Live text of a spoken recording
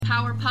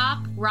power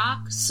pop,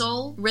 rock,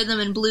 soul, rhythm,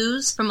 and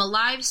blues from a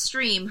live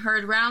stream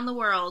heard round the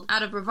world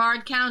out of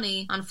Brevard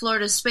County on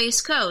Florida's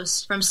Space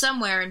Coast from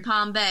somewhere in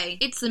Palm Bay.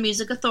 It's the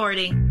Music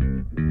Authority.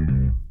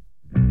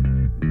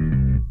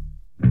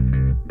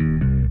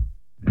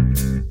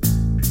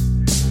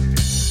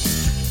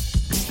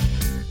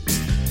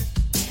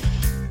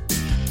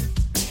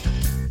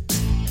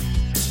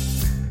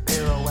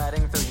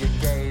 Pirouetting through your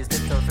gaze,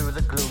 tiptoe through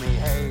the gloomy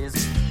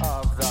haze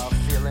of the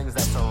feelings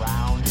that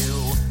surround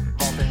you.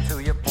 Vault into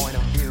your point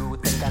of view,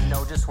 think I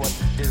know just what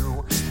to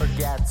do.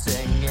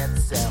 Forgetting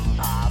it's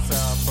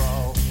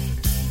impossible.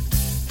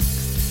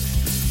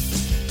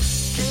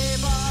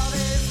 Keep all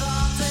these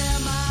thoughts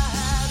in my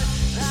head,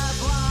 that's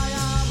why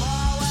I'm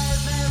always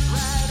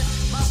misread.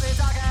 Must be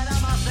talking to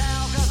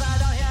myself, cause I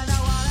don't hear no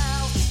one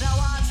else. Now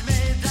watch me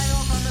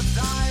dangle from the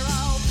gyro.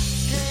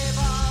 Keep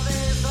all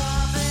these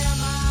thoughts in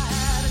my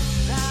head,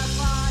 that's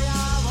why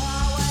I'm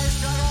always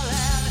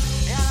struggling.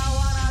 And I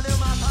wanna do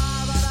my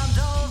part, but I'm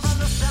told from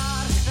the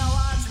start. Now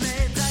watch me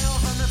dangle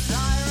from the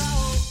gyro.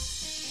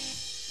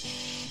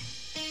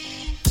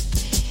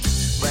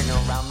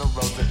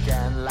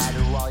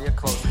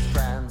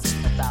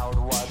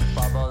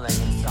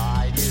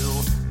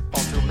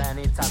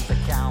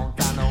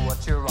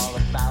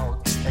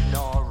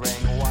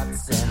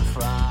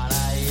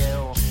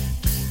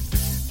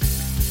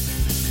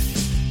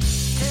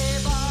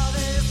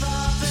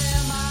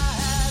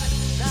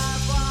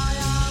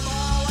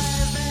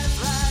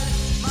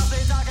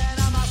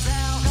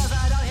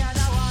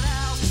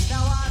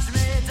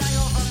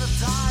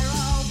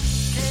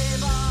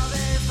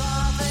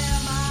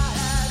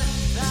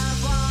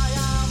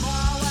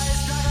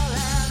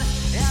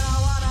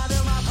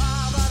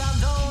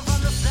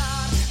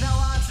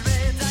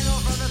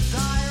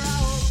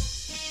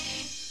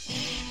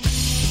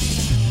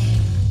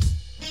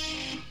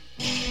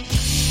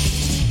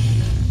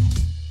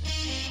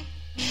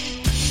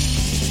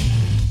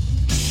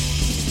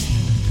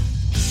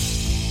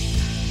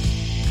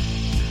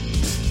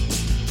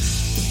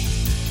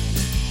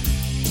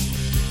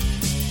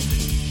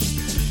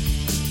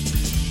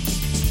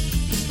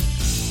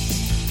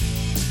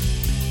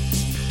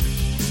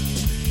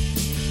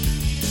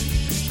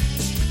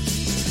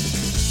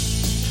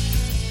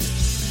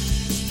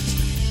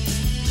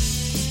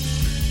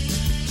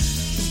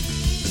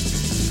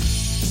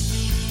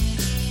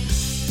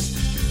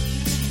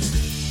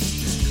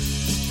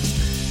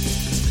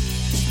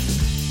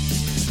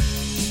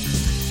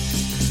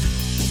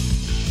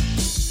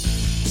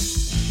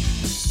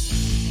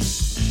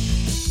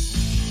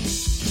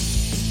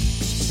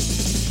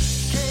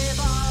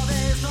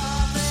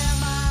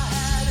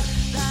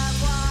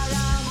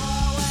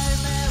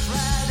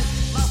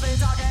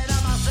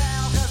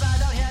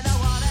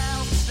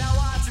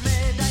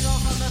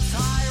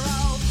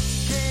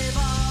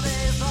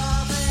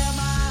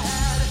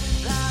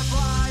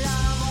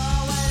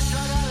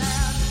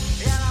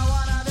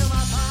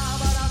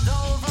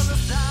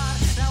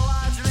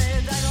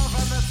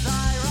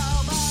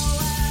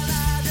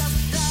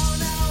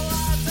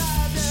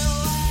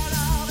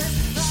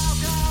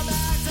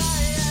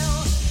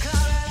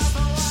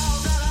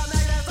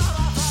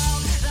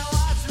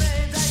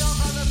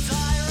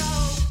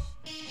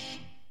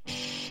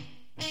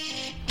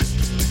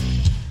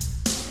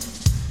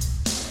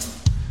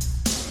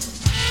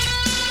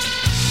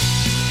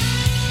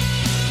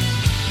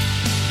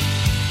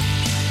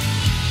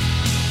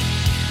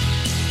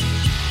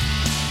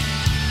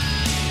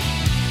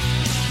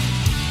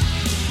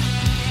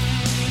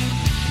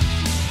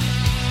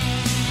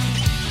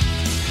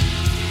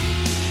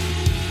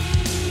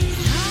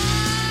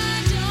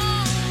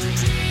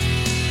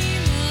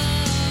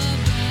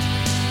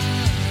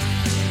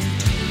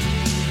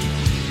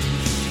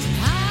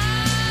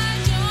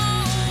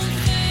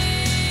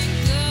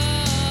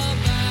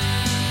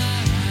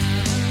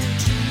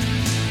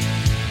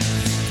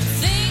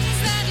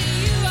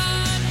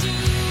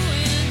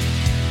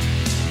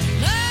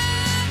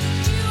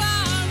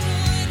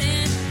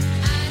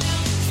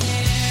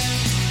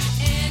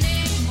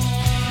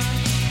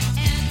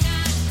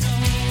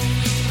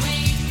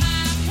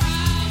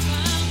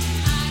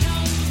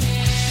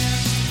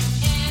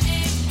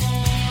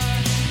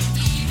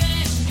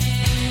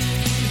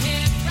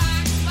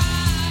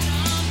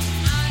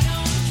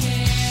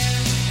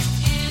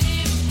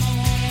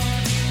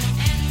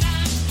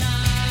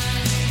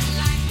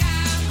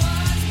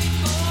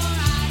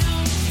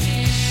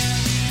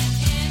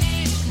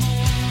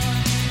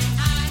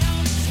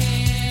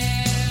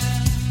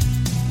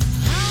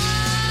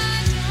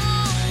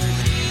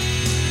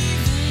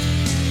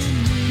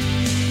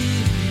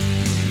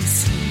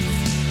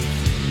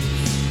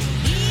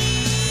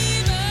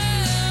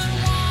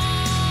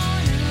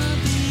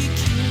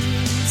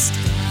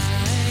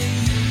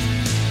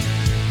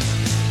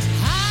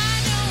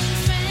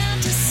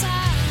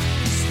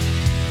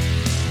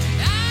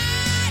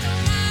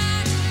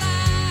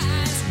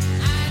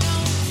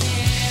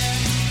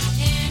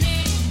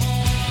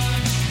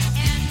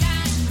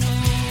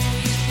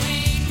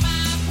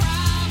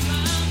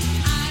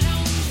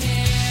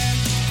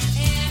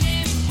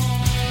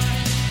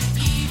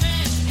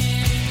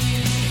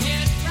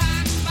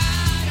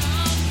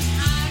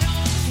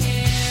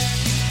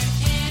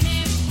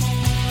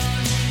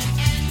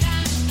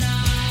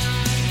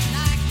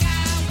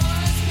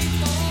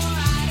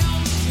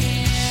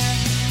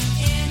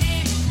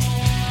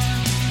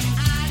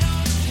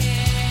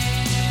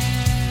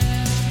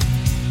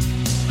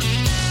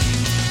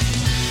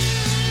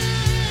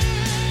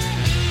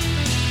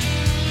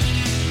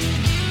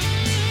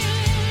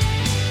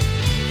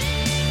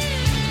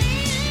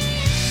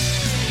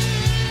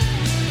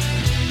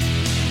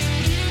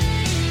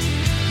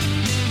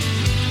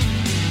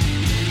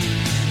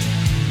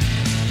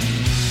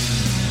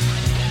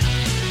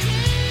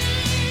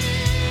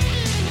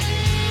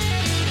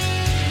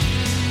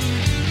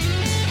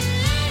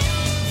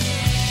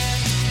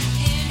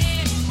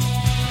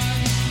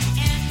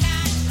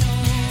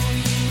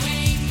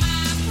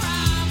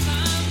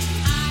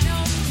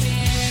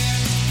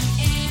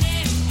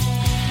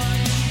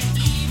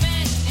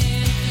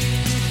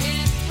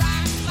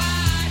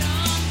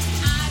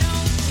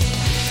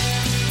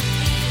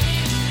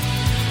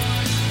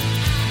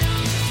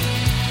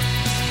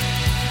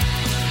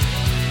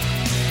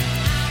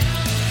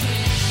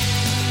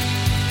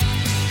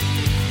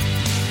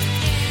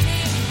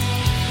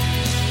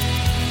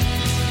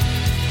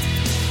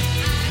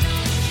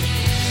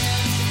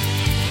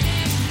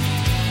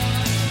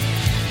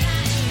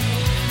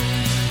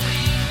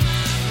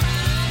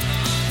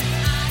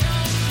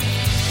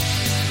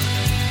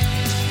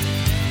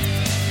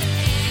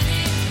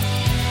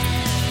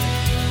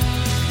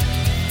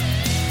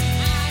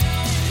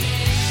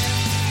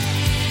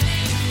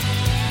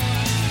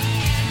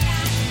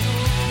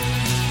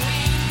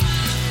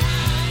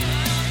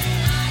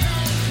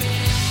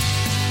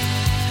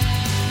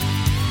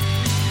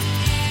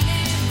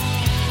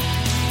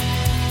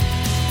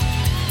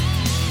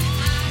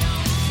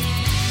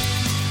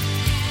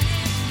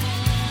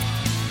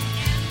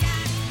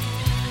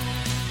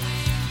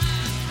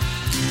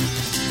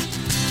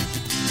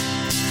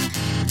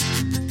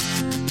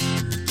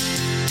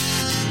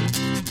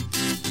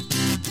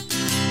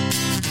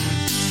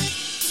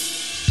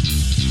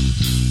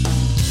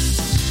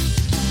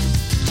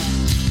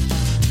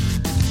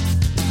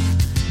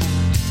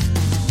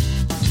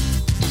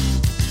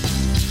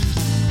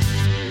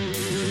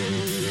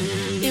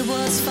 it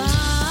was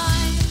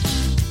fine.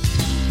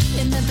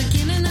 In the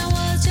beginning I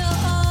was your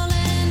all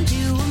and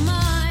you were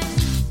mine,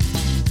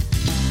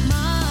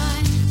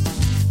 mine.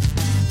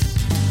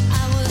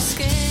 I was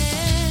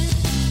scared.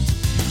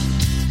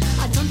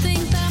 I don't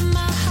think that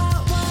my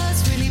heart was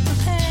really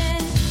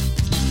prepared.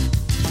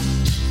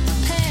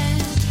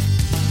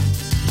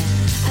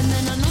 And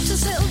then I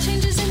noticed little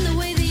changes in the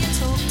way that you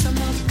talked. I'm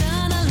not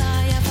gonna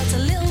lie, I felt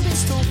a little bit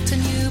stalked,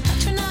 and you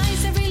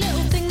patronized every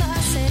little thing that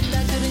I said.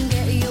 I couldn't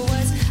get your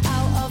words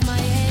out of my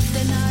head,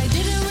 and I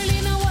didn't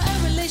really know what a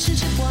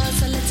relationship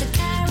was. I let it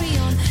carry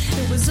on.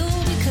 It was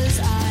all because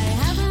I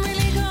haven't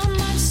really got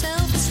much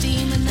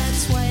self-esteem, and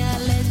that's why I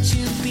let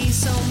you be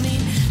so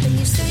mean. Then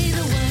you say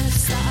the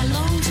words that I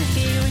long to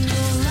hear, and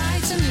you'll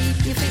lie to me.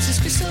 Your face is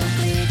crystal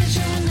clear 'cause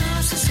you're a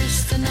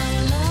narcissist, and I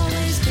will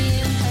always be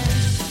in pain.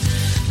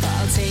 But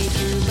I'll take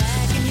you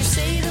back, and you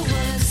say the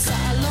words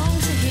that I long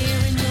to hear,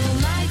 and you'll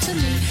lie to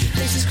me.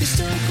 Face is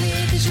crystal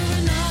clear 'cause you're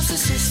a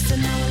narcissist,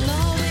 and I will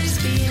always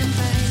be in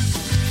pain.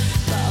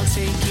 But I'll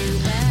take you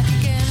back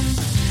again.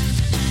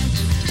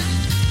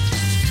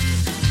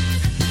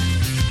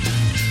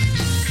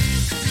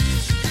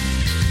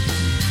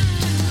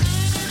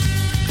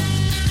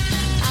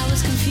 I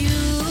was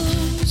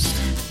confused.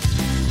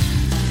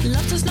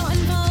 Love does not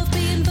involve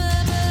being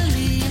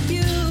verbally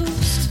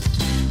abused.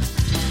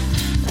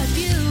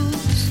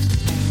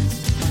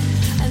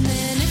 And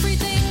then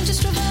everything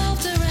just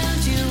revolved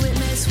around you. It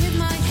messed with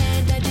my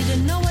head. I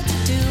didn't know what to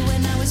do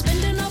when I was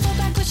bending over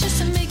backwards just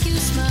to make you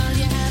smile.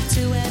 You have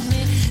to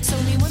admit, it's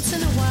only once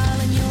in a while,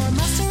 and you're a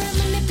master at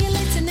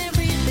manipulating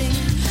everything.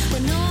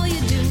 When all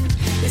you do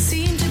is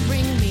seem to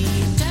bring me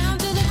down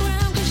to the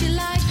ground 'cause you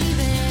like me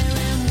there,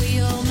 and we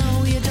all know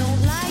you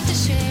don't like to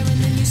share. And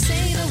then you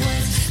say the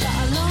words that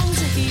I long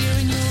to hear,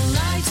 and you'll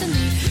lie to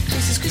me.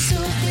 This is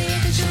crystal clear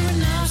 'cause you're a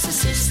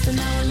narcissist, and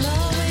I will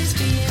always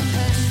be in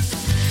pain.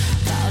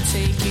 But I'll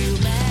take you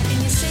back, and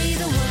you say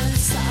the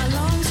words that I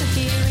long to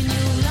hear, and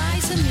you'll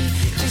lie to me.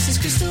 This is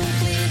crystal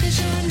clear 'cause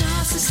you're a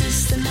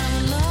narcissist, and I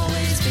will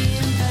always be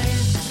in pain.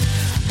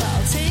 But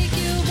I'll take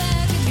you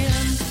back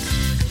again.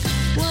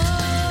 Whoa,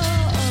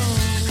 whoa,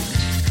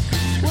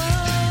 whoa.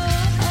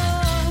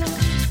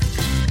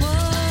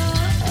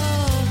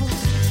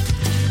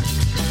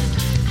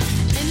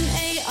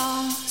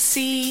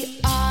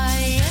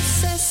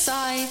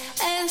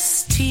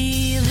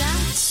 Narcissist,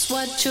 that's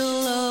what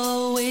you'll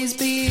always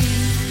be.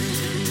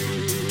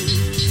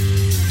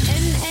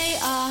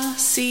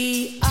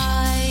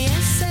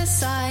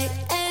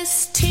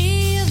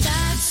 Narcissist,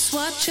 that's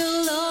what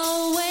you'll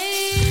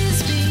always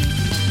be.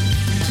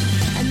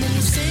 And then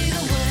you say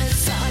the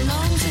words that I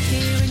long to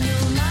hear, and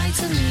you'll lie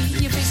to me.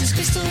 Your face is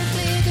crystal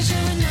clear 'cause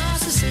you're a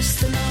narcissist,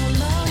 and I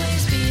will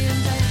always be in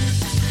pain.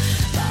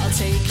 But I'll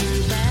take you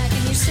back,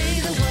 and you say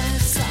the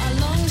words that I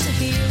long to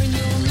hear, and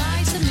you'll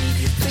lie to me.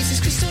 Your face is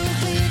crystal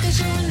clear 'cause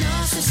you're a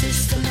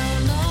narcissist, and I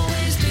will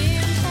always be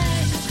in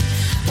pain.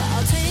 But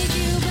I'll take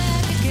you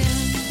back again.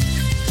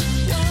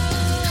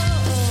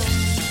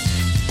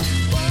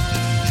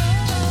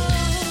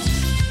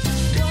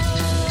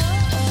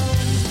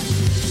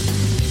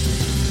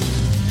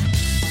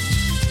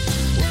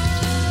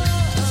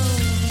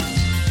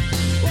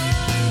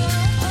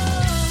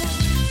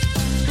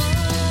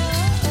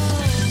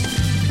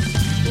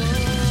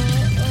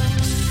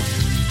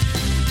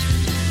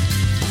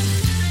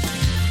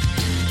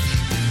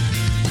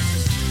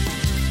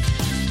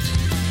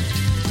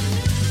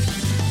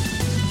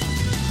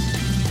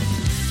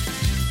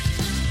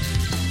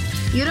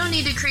 You don't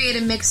need to create a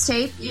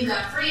mixtape. You've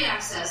got free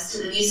access to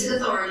the Music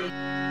Authority.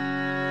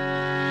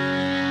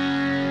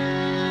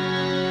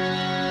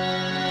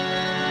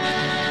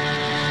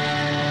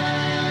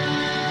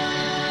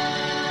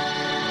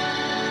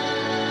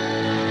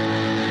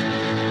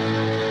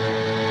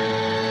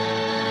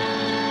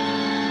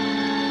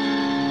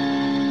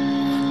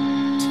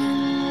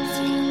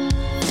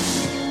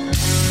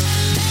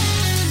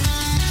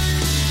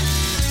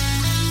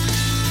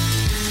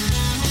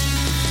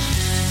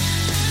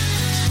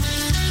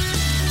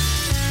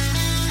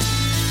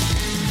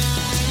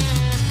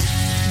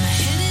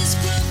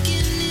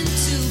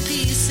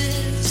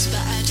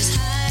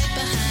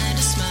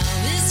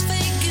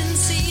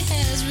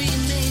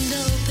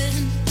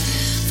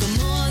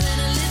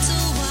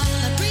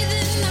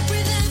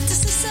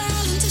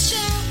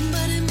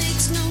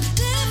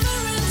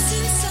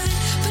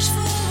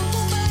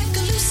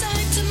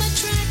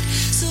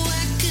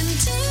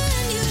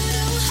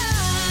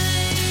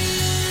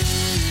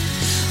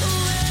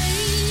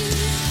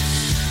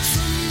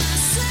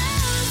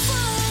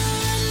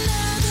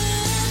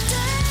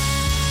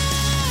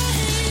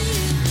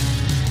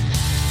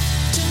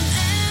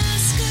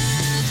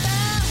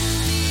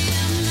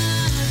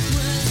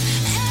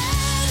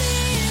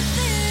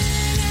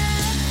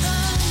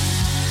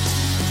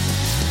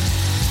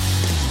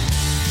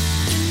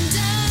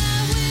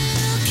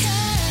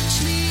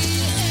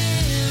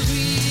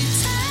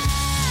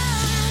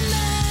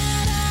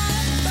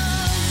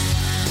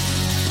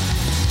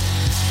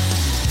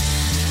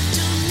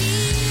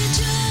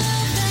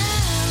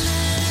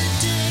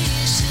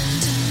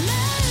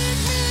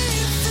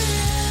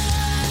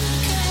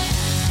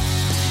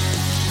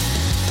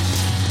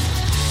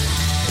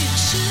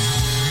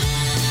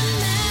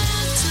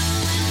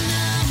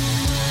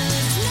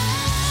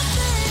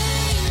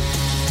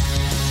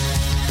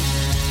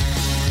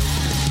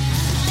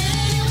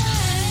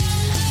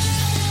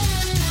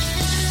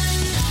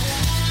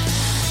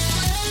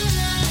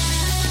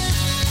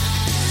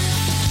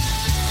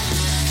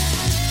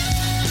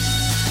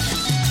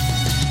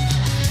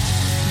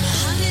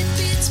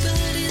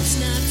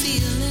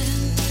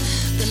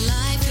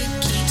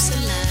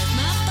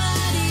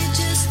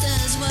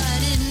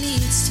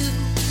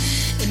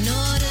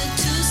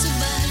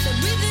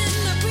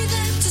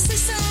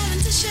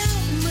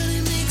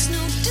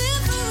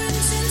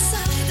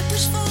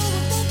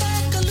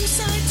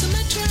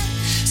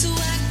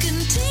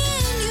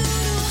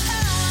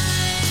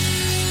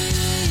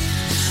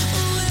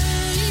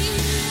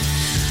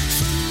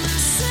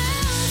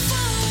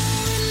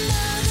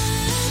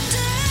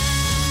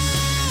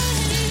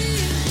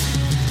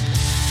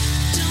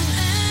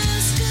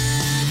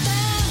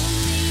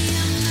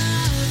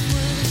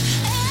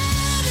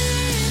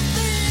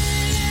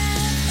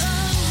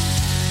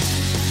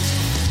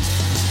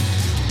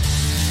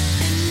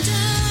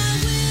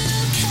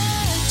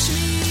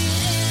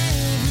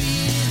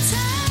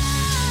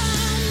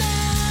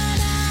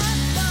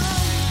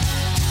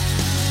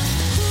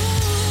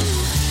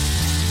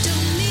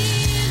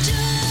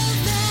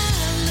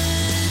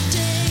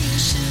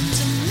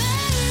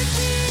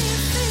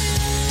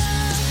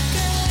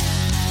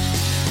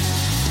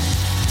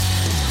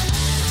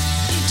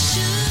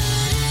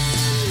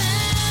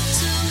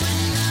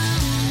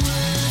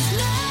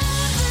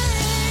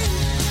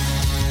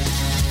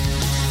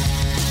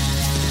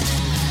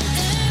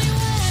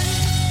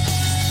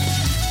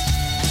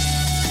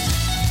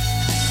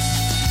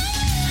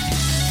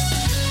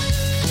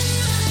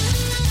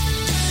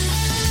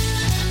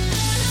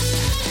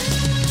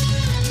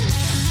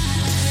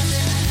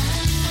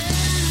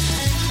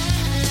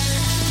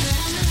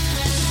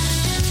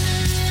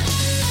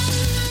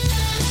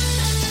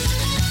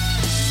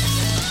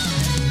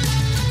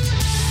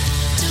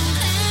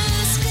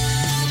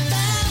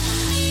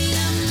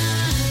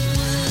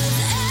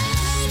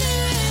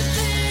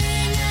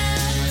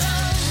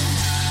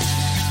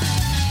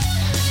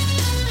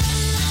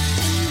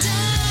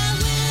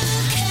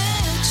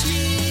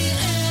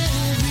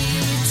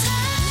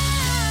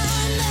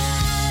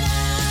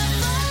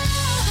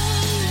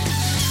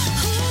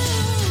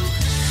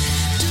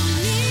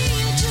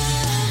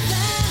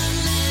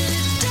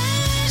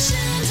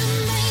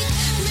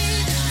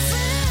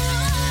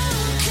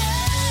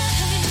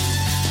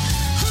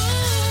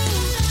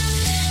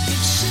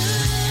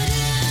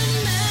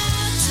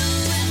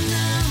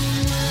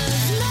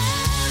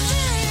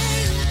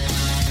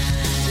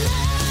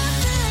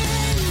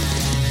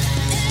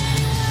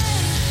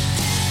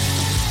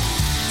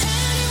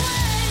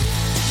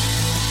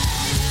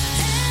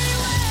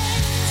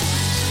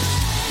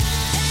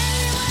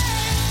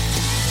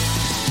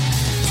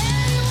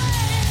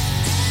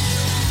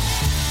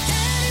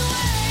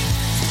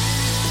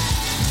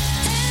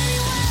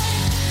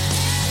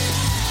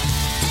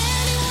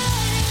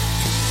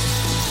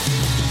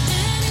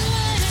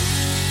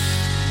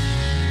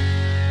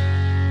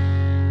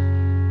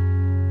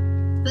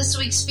 This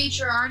week's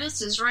feature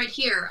artist is right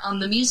here on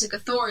The Music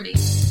Authority.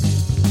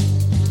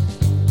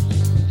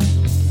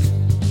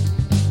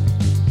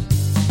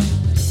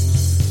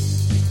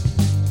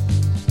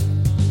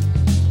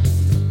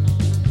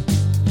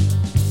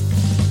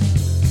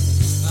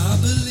 I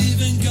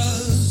believe in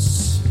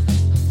ghosts,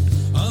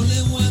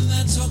 only when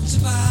they're talked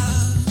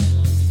about.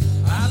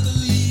 I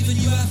believe in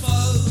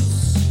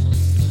UFOs,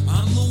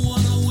 I'm the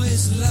one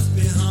always left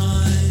behind.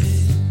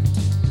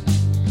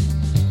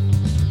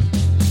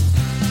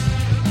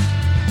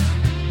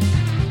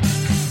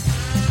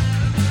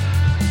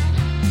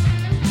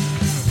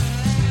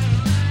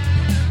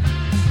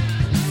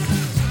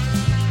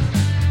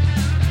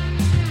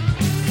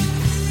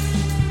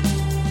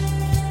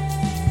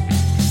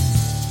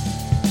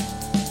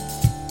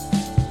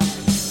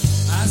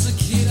 As a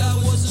kid I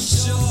wasn't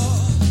sure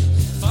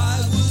if I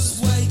was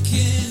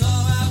waking or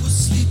I was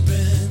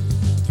sleeping.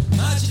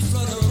 Magic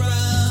float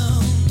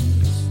around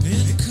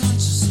in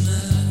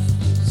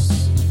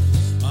consciousness.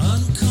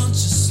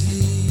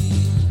 Unconsciously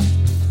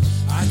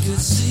I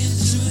could see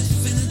into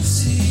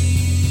infinity.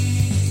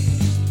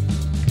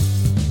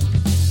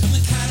 And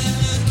the cat in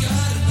the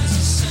garden is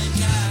the same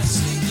cat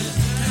sleeping.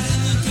 Cat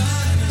in the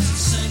garden is the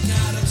same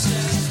cat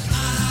upstairs. I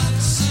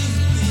haven't seen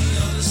the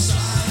other side.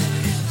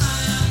 I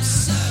am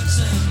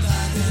certain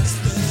that it's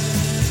there.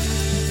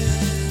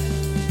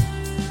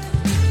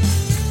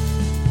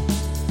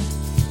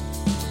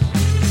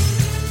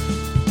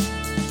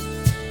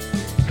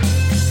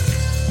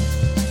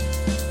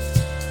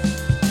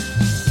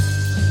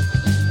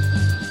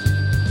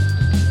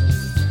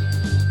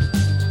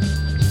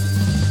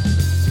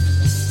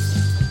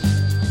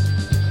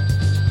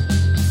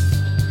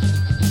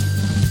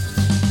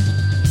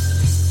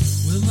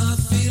 With my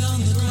feet on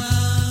the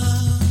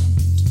ground,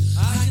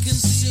 I can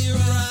see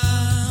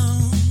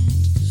around.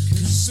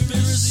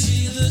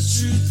 Conspiracy, the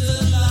truth, the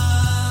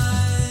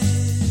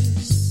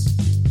lies.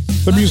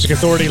 The Music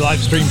Authority live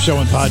stream show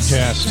and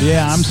podcast.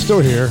 Yeah, I'm still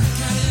here.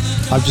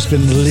 I've just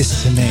been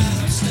listening.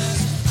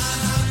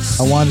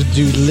 I wanted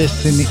to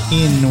listen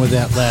in with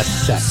that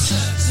last set.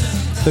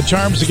 The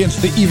Charms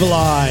Against the Evil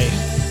Eye.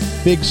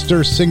 Big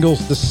Stir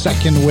Singles, The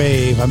Second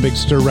Wave on Big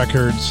Stir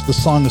Records. The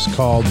song is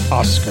called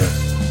Oscar.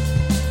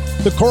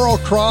 The Coral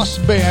Cross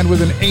Band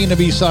with an A and a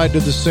B side to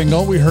the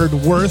single. We heard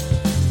Worth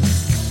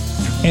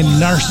and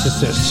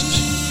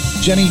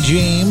Narcissist. Jenny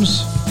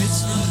James,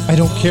 I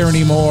Don't Care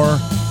Anymore.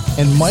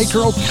 And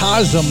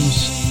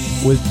Microcosms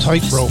with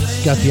Tightrope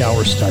got the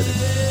hour started.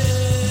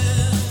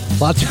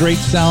 Lots of great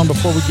sound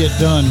before we get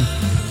done.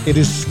 It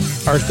is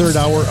our third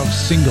hour of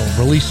single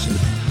releases.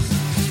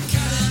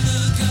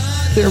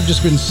 There have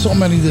just been so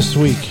many this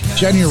week.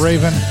 Jenny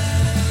Raven,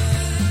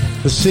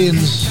 The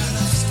Sins,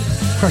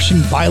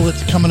 Crushing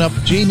Violets coming up,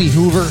 Jamie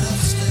Hoover,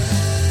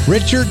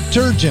 Richard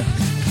Turgeon,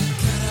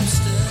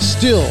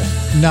 Still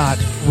Not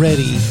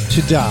Ready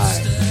to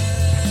Die.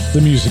 The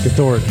Music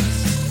Authority.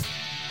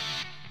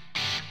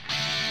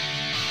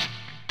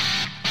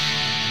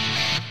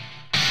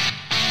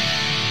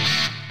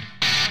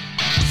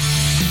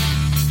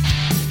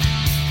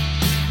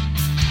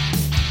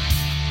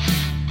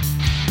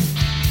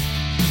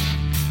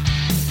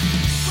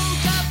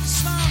 Woke up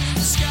this morning,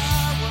 the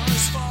sky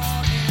was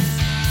falling.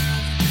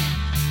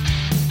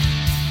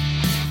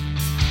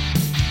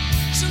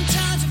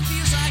 Sometimes it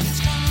feels like it's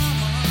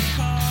karma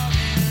calling.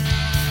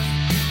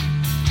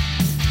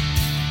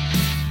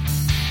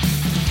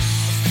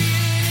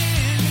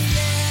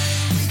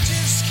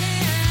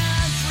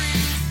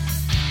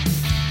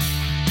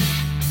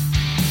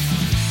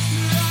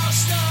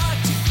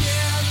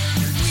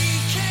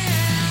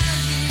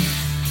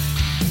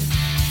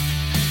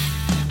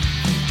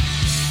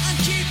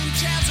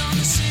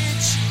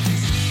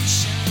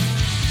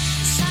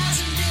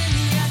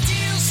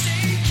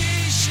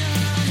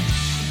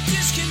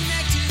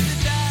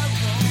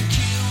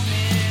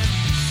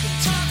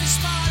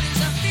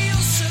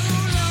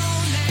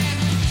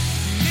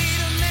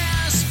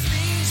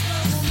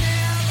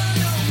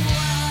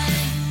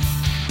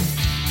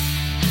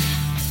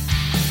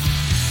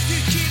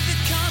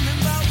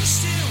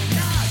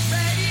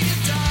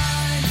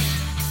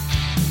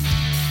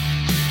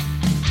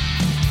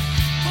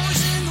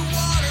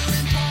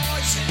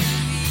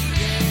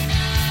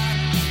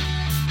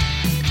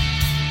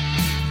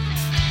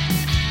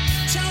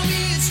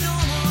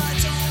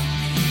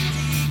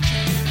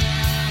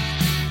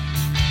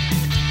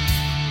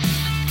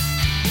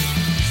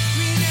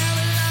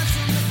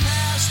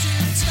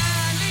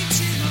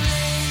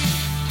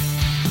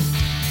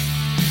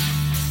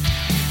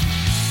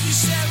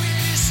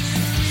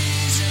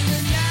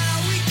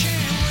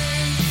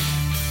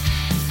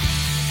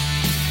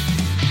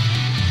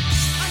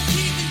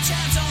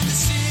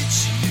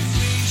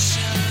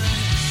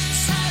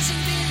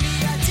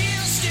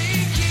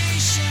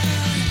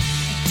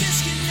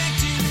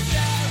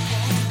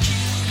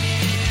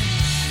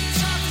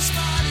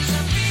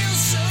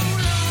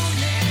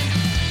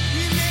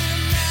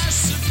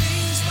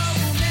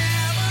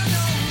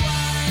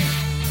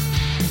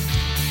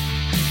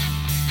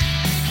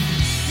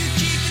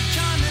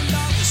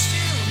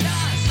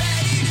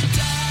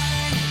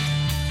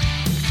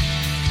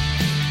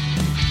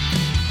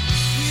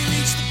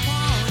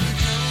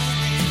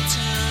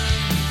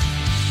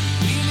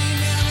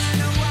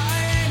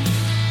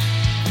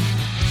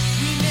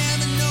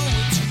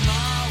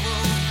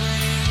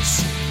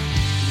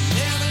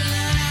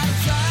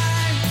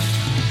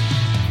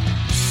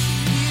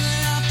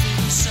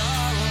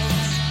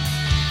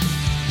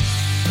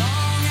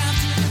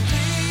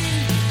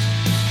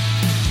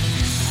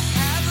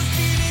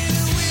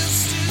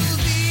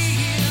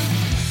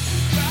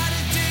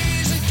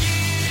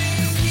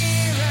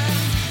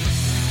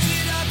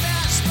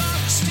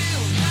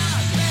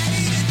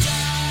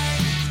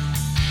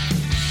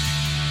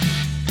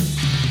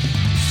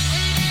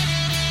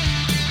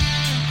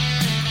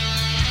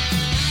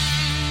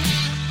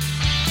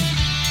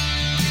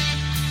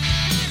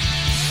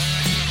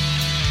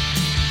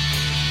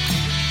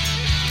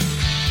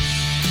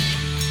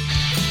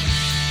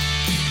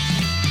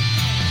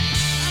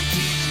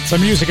 The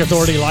Music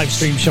Authority live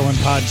stream show and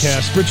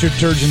podcast. Richard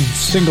Turgeon,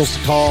 singles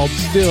called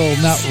Still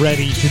Not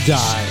Ready to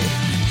Die.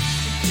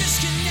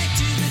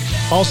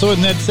 Also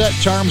in that set,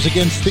 Charms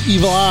Against the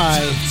Evil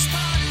Eye.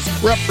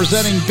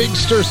 Representing Big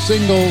Stir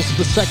Singles,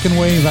 the second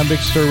wave on Big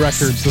Stir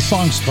Records. The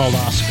song's called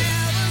Oscar.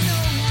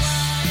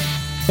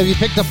 Have you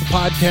picked up the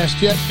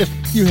podcast yet? If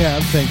you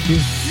have, thank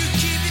you.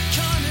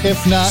 If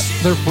not,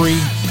 they're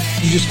free.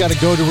 You just got to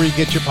go to where you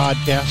get your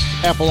podcast.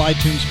 Apple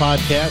iTunes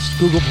Podcast,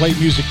 Google Play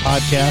Music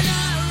Podcast,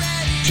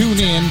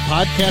 TuneIn,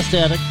 Podcast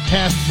Addict,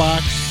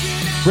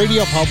 CastBox,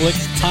 Radio Public,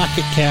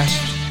 Pocket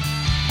Cast.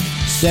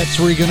 That's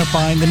where you're going to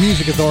find the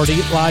Music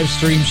Authority live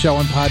stream show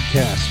and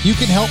podcast. You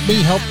can help me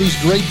help these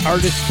great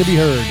artists to be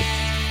heard.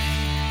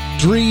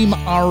 Dream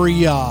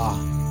Aria,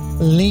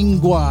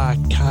 Lingua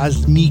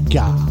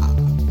Cosmica,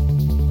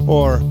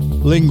 or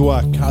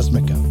Lingua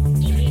Cosmica.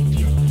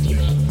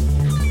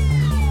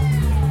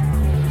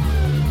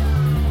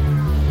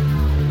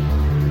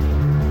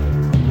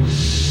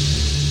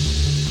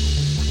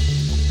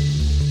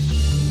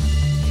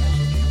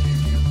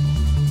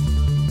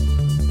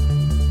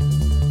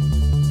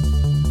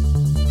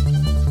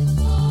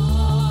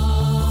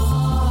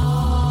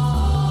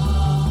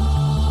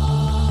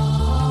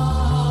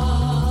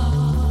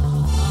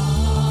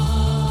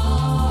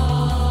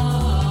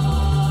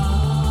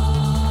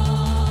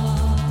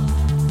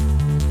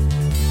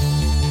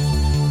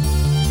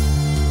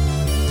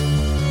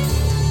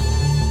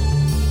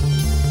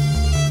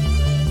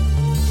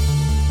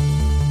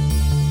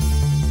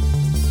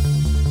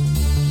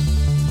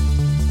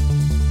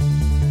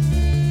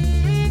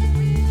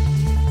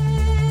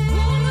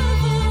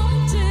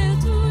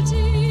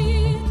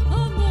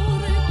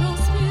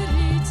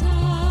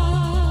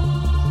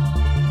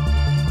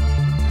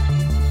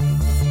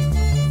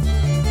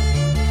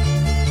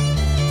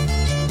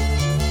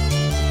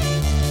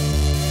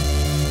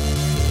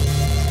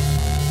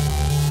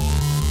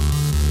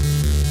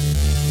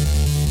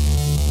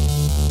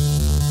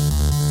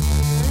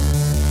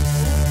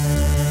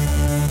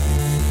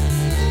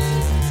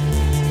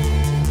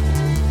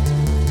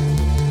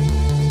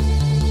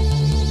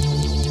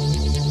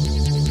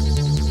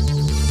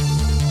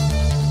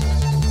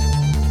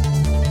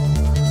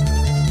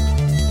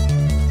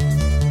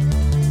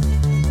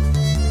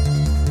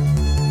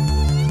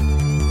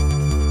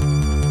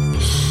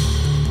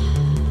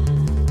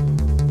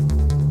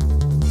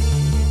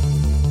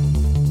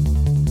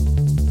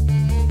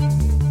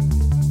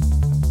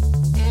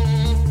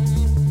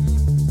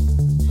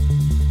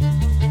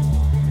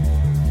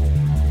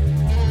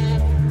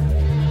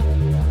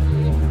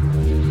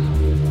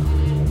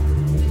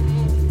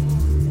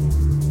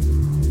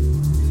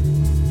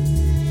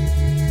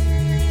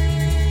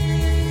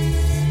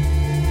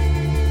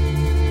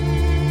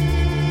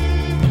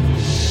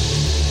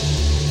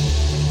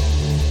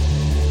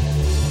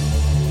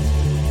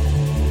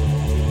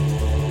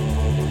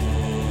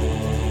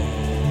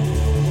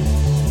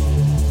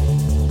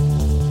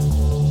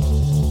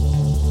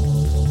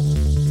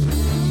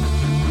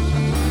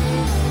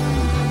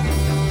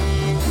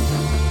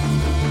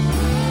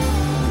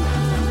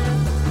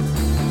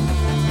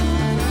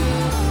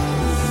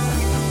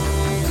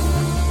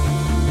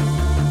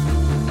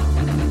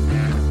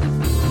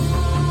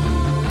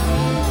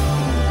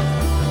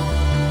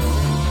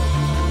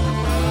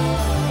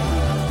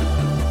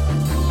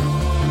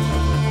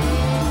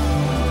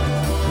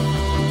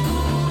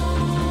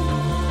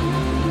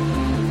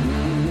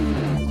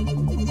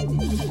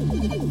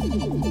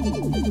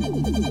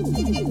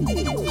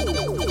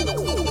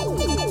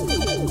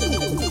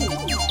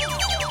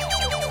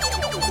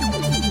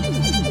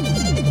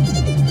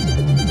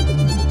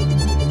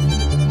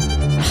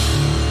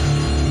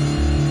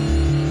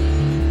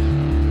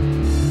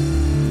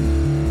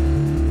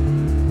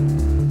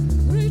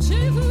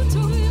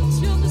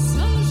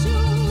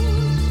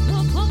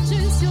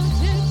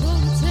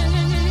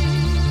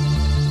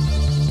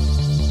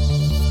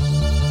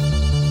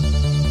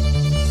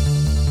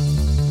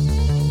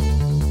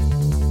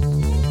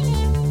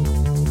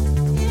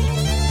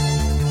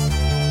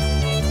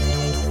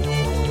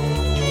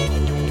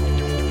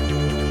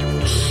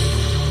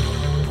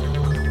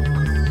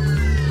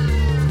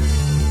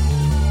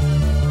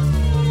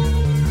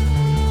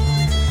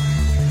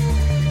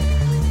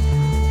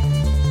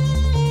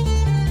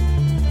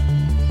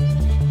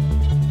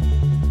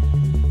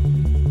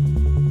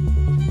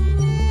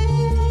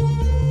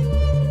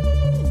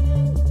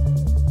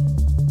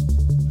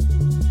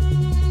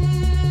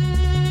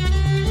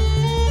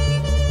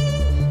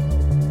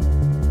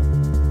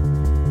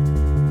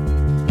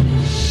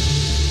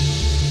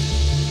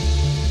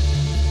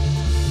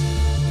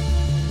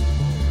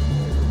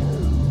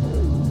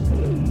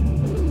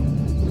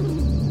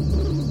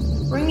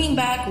 Bringing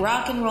back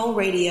rock and roll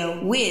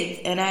radio with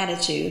an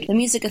attitude. The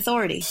Music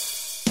Authority.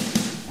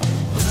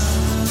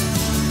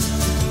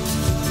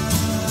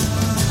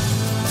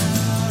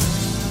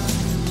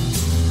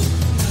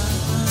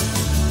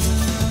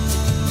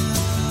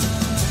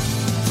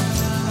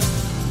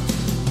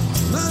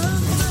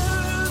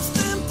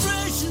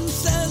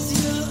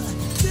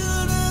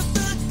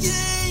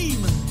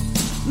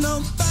 No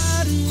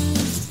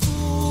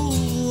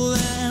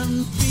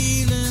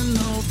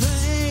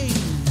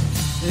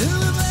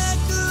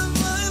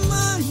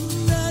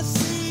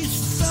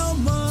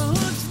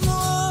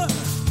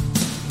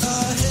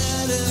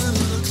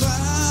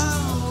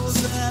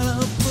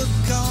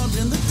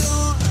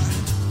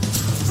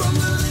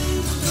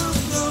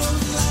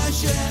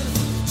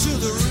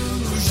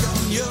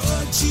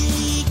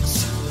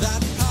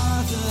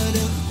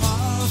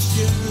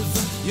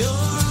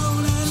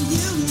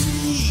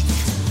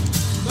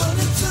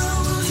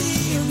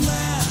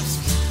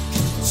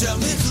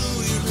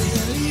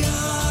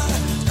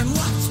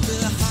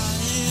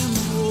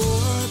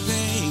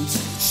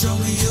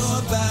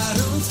your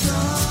battle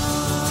scars.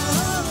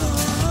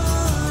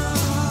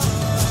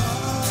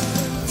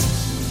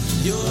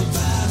 Your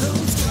battle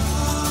scars.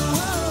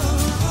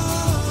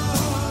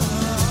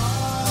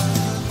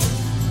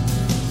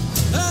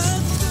 I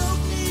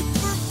don't need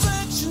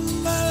perfection,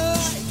 my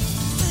life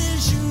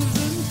issues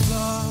and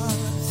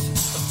flaws.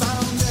 A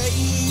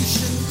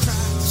foundation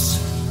cracks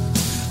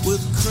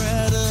with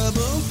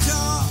credible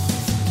cause.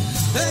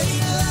 A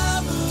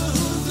lover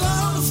who's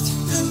lost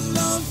and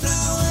knows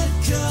how it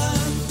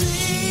could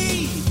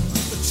be.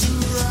 But to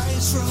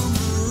rise from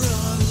the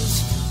ruins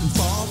and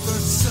fall for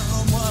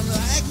someone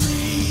like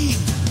me.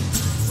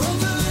 From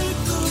the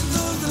length of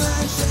those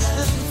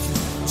lashes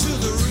to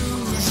the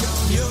rouge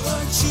on your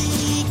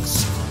cheeks,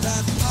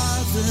 that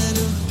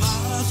positive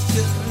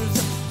posture's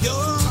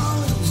your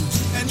own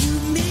and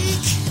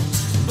unique.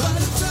 But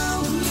it's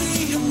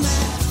only a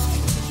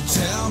mask.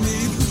 Tell me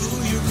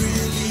who you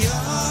really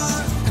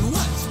are and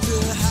what's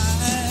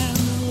behind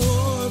the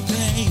war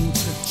paint.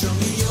 Show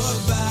me your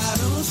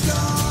battle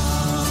scars.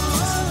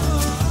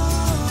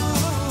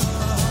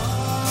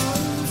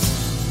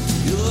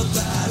 Your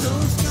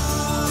battle scars.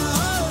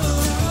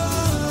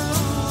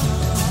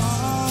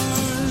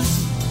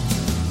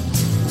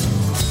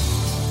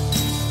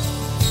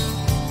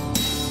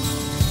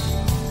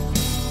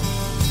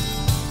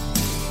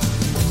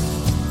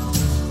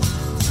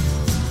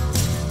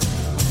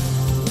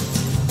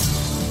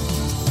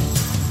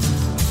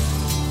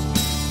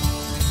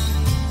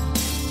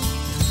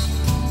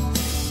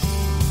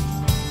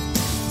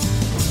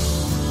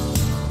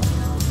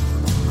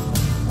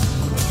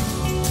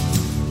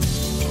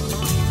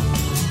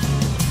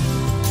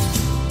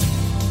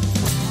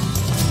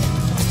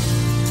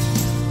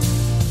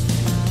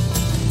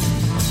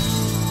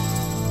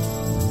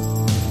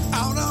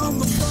 Out on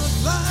the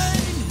front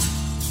line,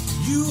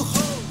 you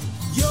hold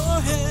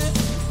your head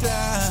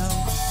down.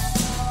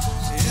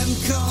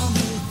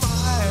 Incoming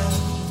fire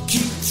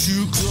keeps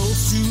you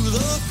close to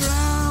the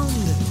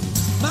ground.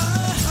 My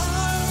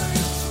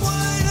heart's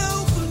wide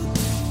open,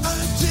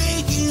 I'm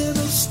taking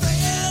a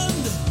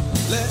stand.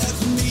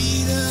 Let's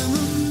meet in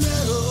the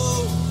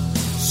middle,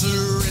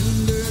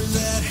 surrender's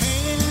at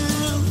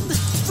hand.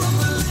 From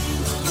the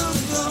length of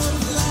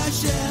those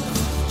lashes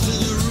to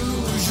the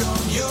rouge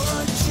on your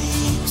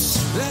cheeks,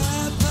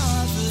 that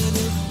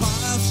positive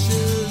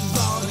posture's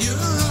all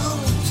your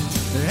own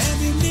and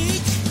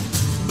unique.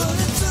 But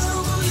it's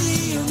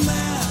only a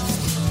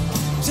mask.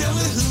 Tell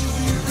me who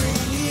you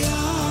really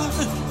are,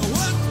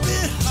 what's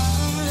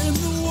behind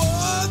the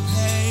war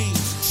paint.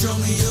 Show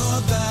me your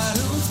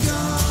battle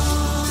scars.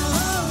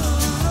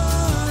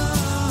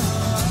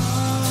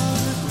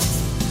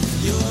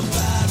 Your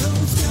battle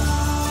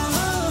scars.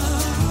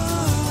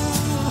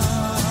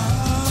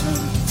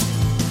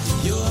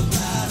 Your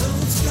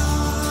battle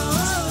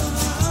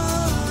scars.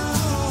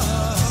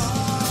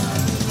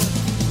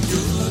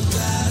 Your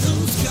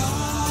battle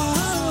scars.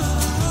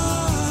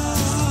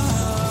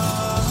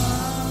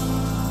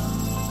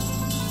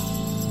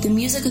 The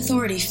Music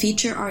Authority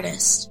feature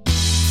artist.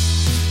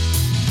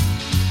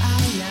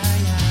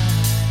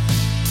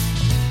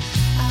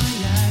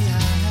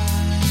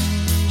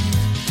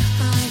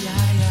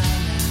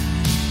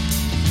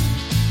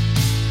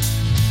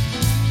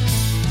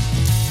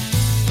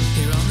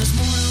 Here on this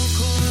mortal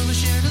coil, we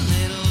shared a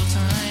little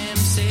time.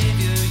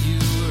 Savior, you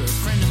were a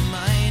friend of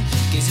mine.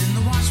 Gaze in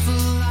the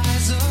watchful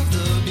eyes of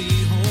the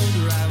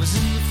beholder. I was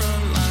in the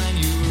front line,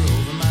 you were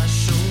over my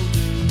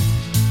shoulder.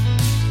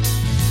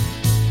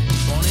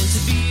 Wanting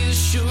to be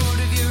assured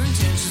of your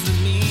intentions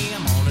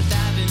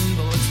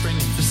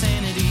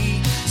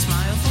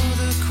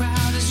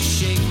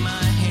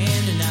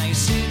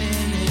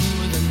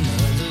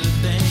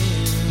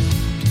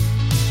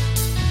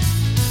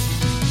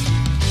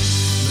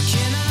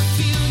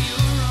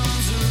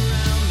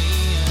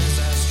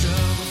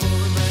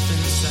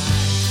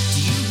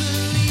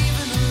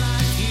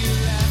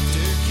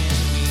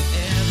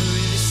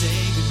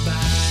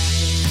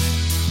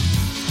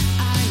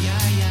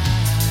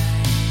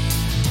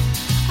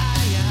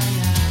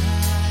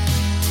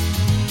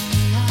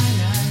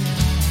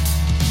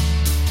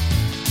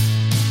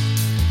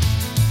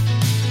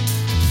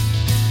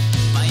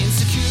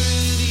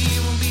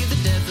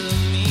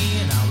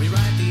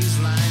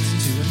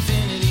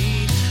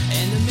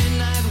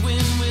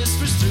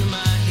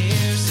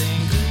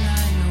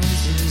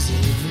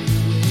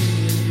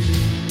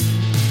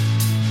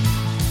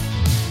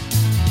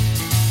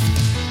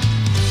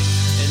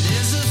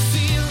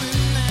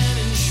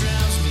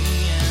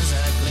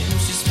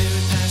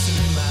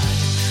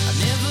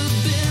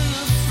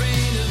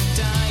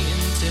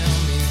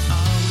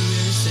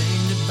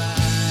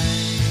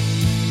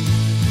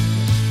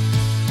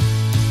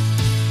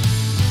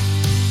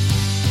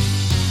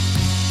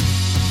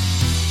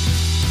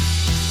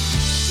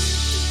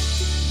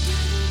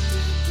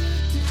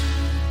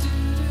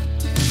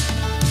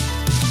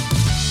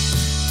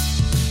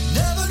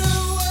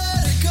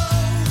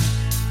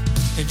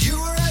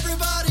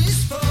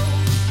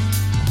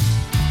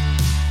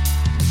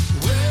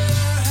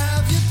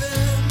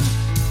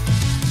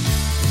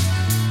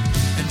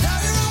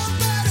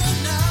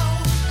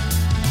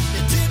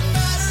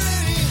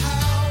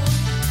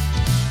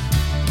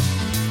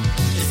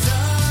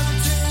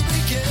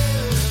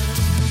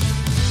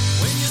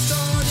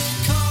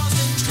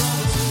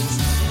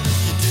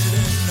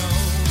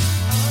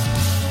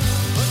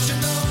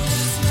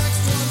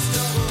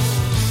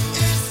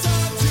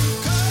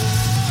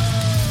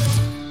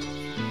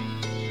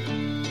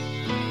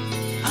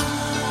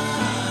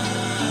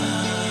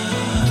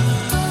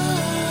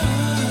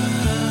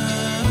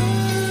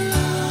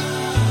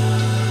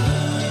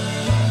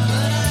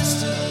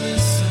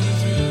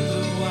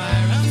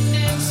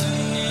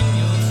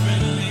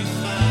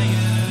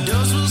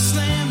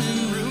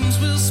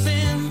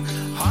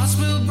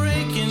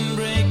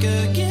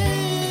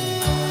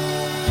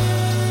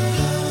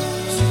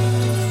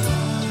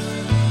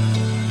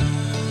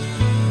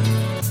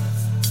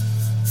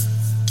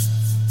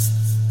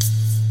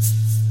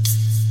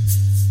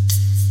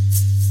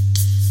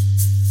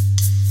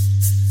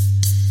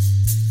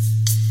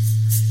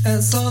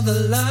As all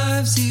the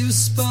lives you've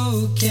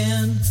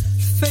spoken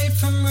fade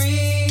from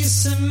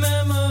recent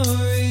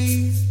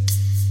memory,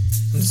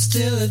 I'm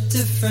still a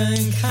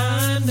different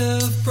kind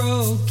of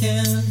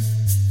broken,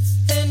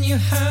 and you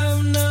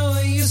have no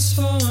use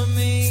for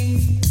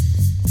me.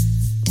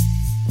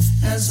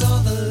 As all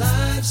the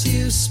lives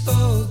you've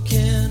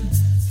spoken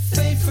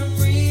fade from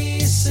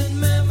recent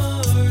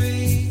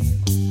memory,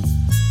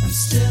 I'm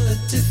still a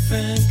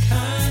different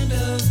kind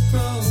of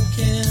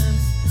broken,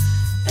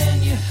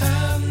 and you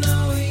have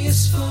no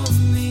use for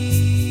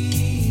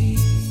me.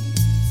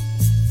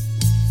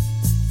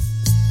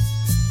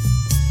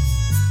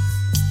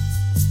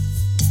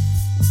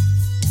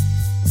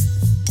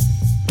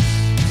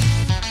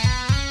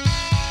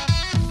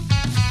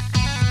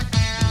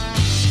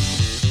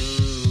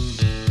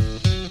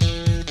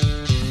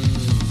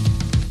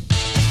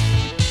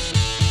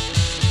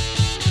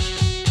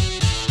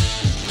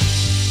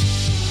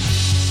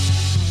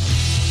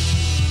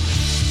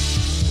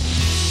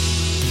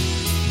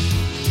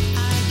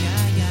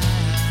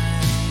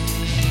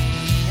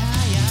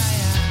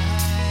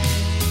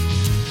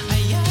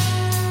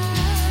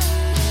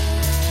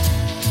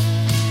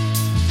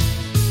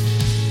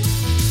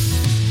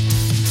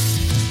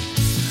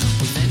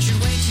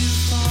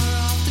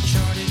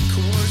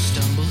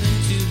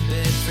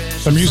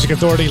 The Music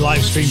Authority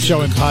live stream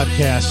show and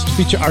podcast.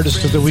 Feature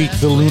artist of the week,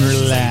 The Lunar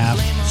Laugh.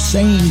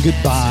 Saying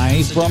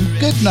goodbye from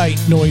Goodnight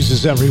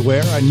Noises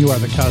Everywhere on You Are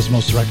the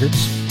Cosmos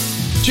Records.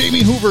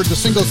 Jamie Hoover, the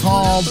single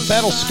called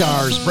Battle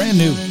Scars, brand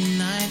new.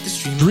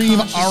 Dream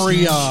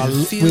Aria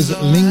with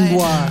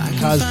Lingua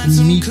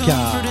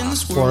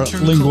Cosmica, or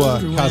Lingua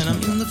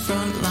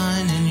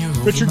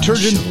Cosmica. Richard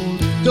Turgeon,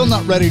 Still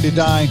Not Ready to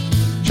Die.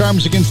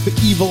 Charms Against the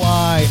Evil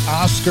Eye,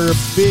 Oscar,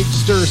 Big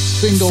Stir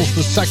Singles,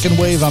 the second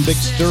wave on Big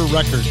Stir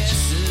Records.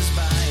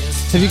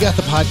 Have you got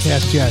the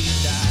podcast yet?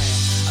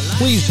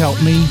 Please help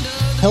me.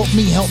 Help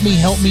me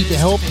to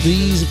help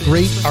these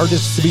great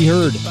artists to be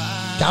heard.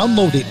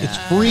 Download it. It's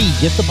free.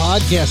 Get the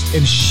podcast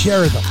and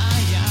share them.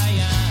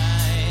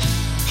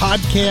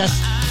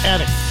 Podcast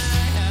Addict,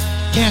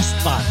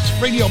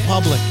 CastBox, Radio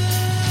Public,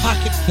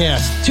 Pocket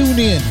Cast,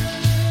 TuneIn,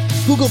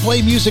 Google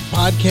Play Music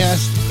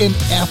Podcast, and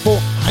Apple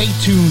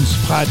iTunes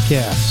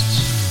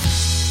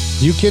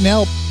Podcasts. You can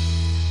help.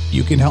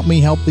 You can help me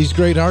help these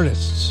great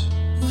artists.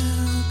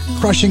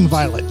 Crushing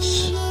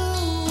Violets.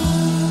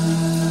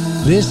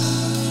 This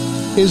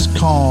is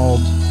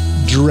called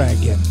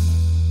Dragon.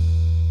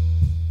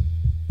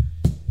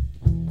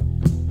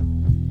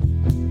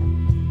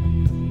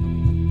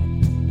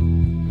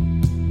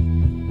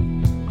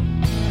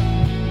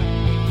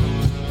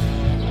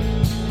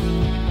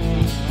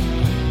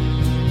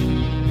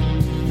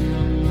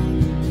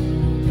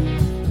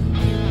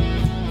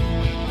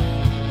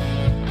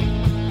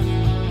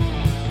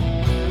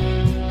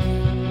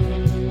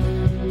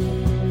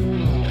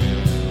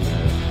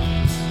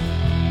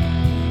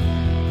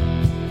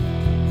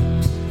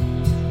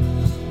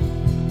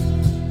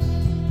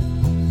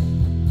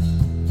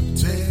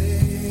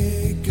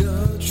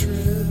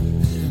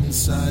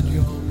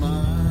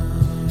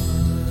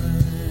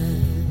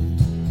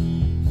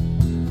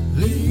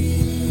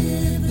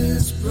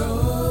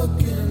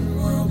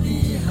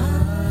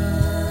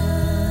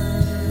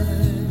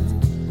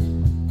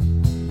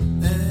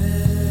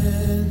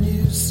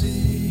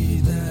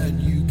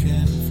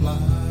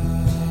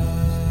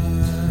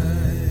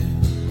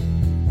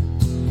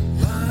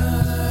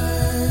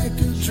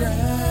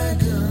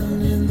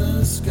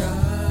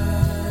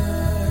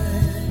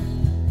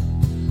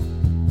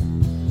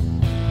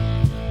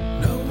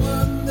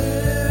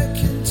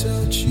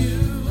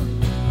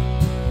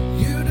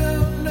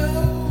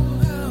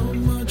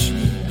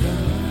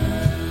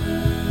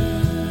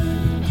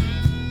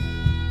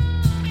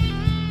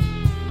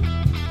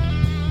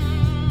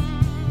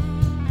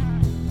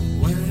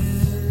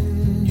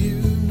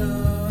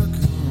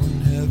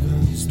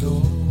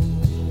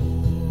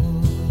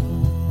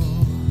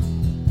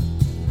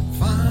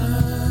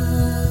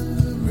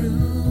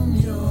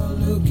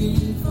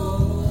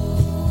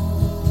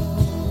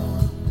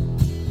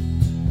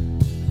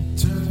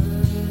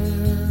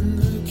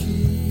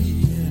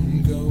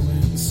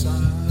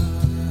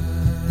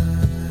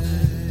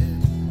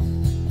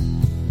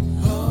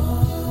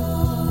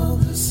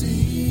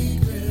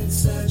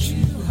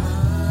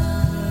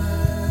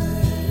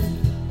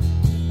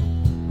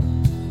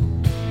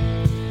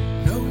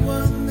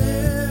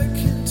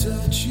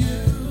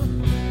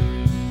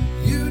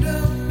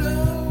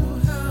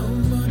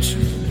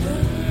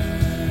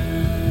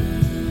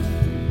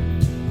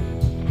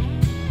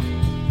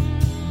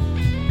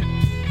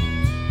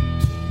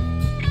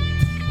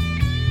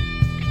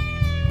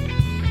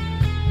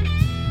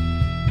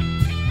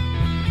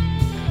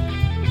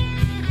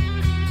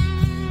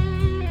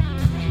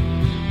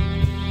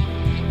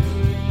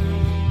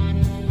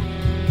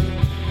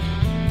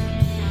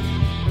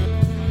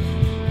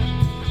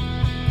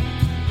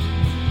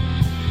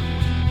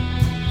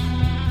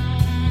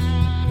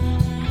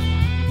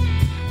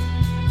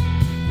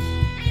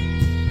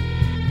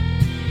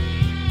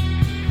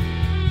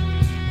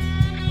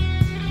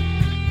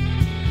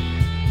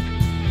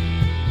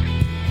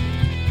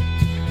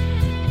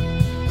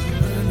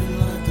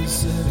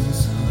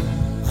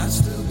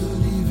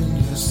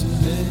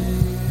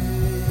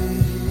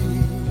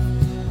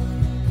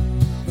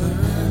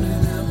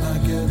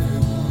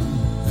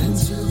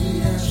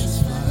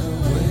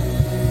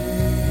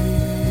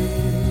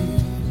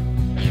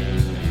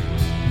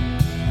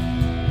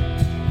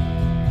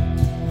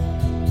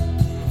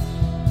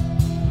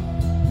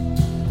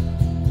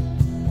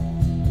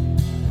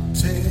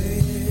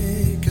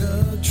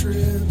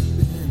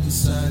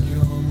 inside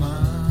your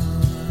mind.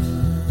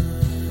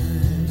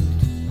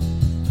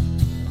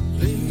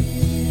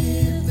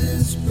 Leave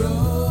this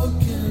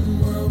broken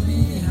world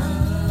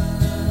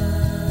behind,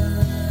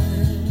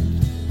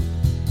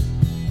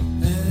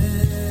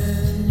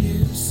 and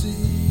you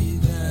see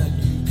that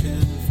you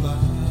can fly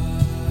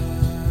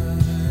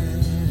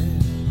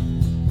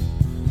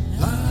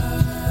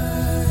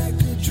like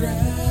a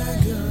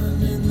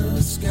dragon in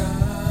the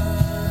sky.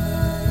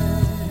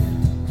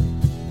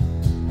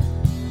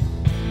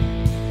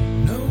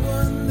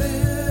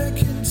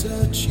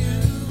 Touch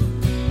you,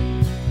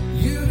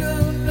 you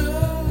don't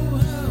know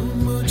how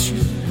much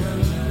you burn.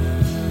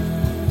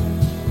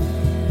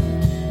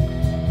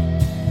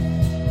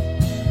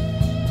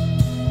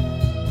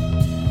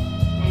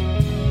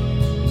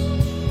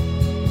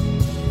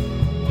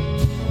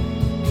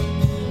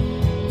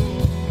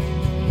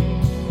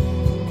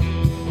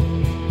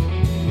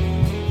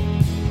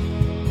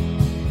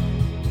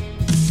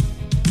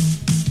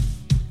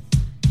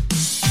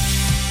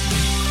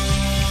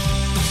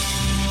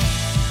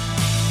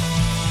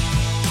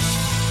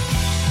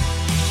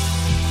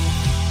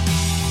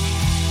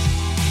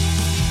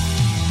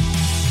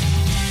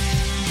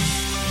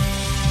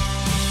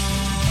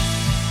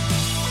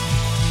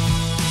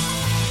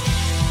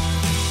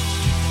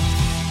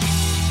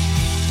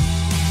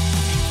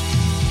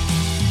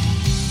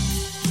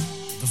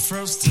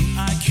 First time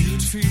I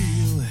could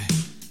feel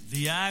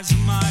the eyes of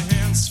my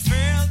hands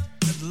filled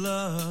with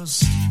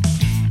lust.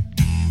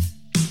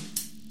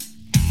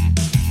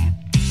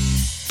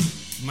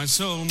 My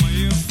soul, my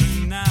youth,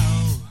 and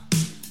now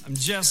I'm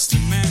just a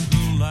man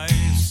who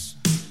lies.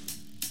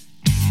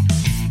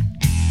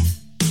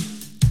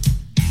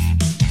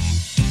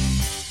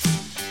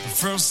 The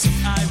first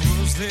time I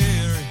was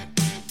there,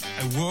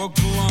 I walked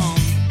along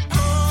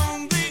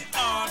on the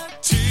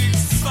Arctic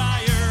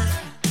fire.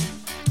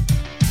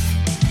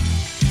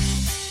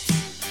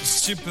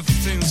 Stupid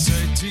things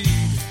I did,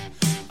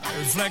 I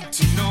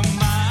reflected on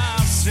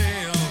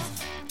myself.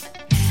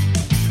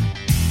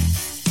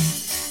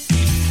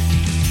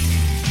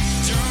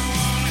 Don't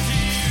wanna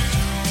hear,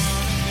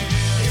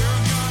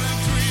 you're gonna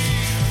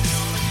breathe.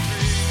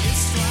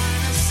 It's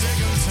trying a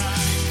second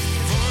time,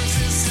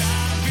 voices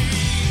out of me.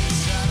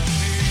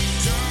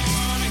 Don't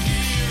wanna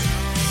hear,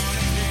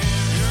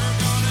 you're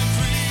gonna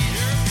breathe.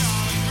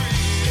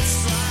 It's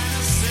trying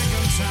a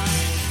second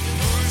time,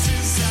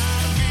 voices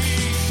out of me.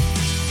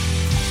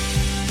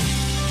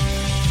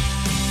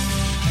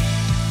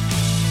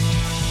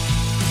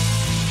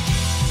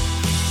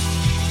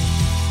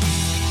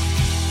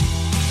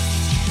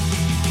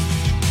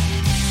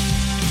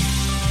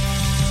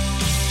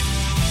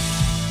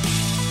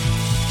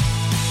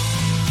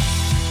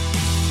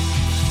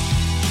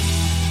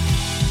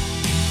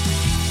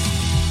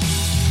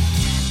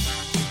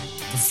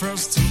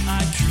 First time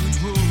I could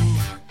walk,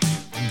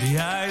 in the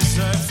eyes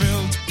I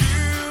felt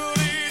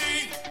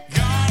beauty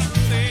gone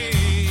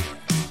away.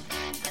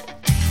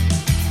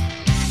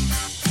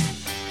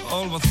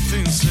 All the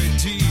things I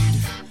did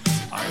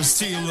are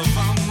still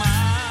upon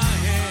my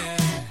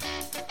head.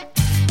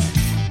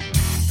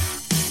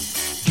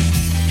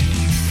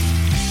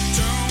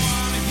 Don't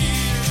wanna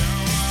hear,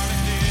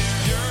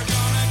 you're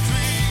gonna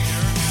dream.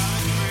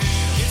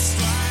 It's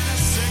trying a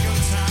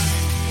second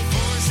time,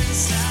 voice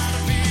inside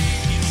of me.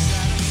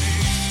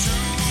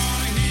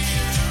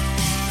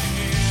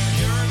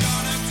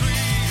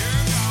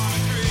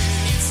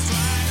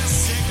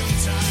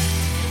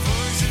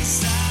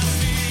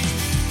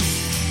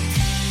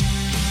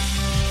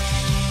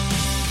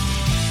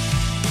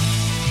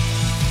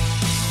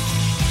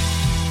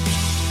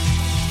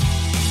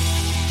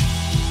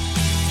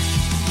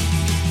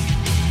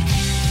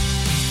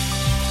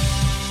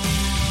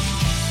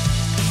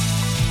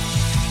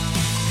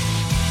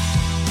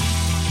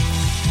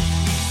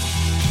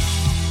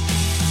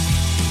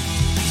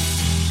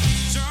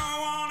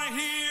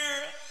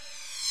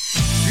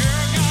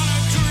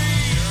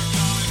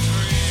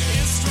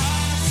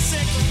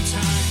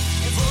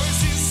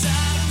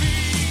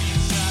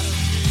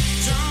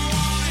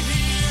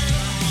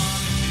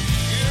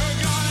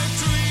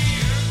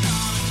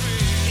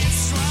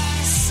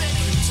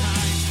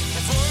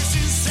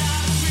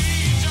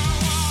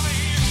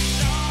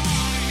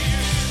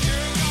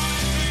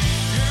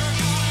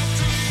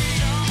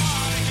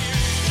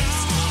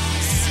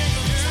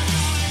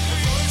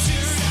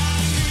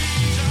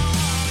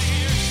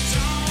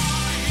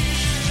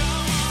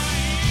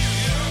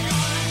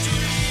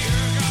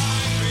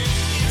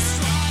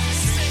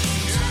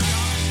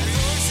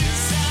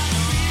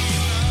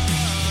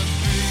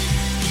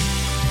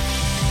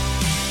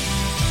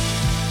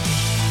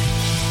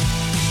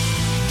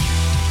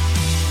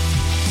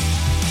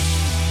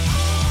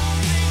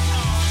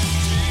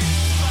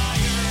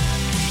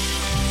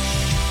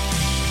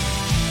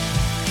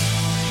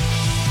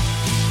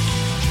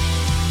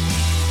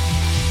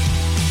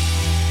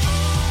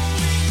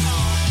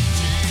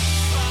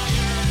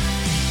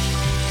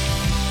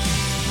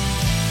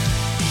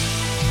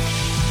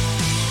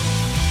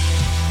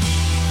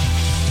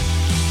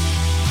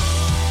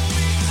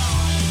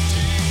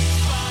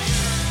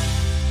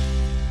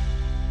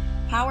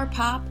 power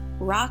pop,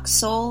 rock,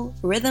 soul,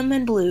 rhythm,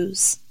 and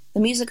blues. The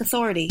Music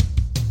Authority.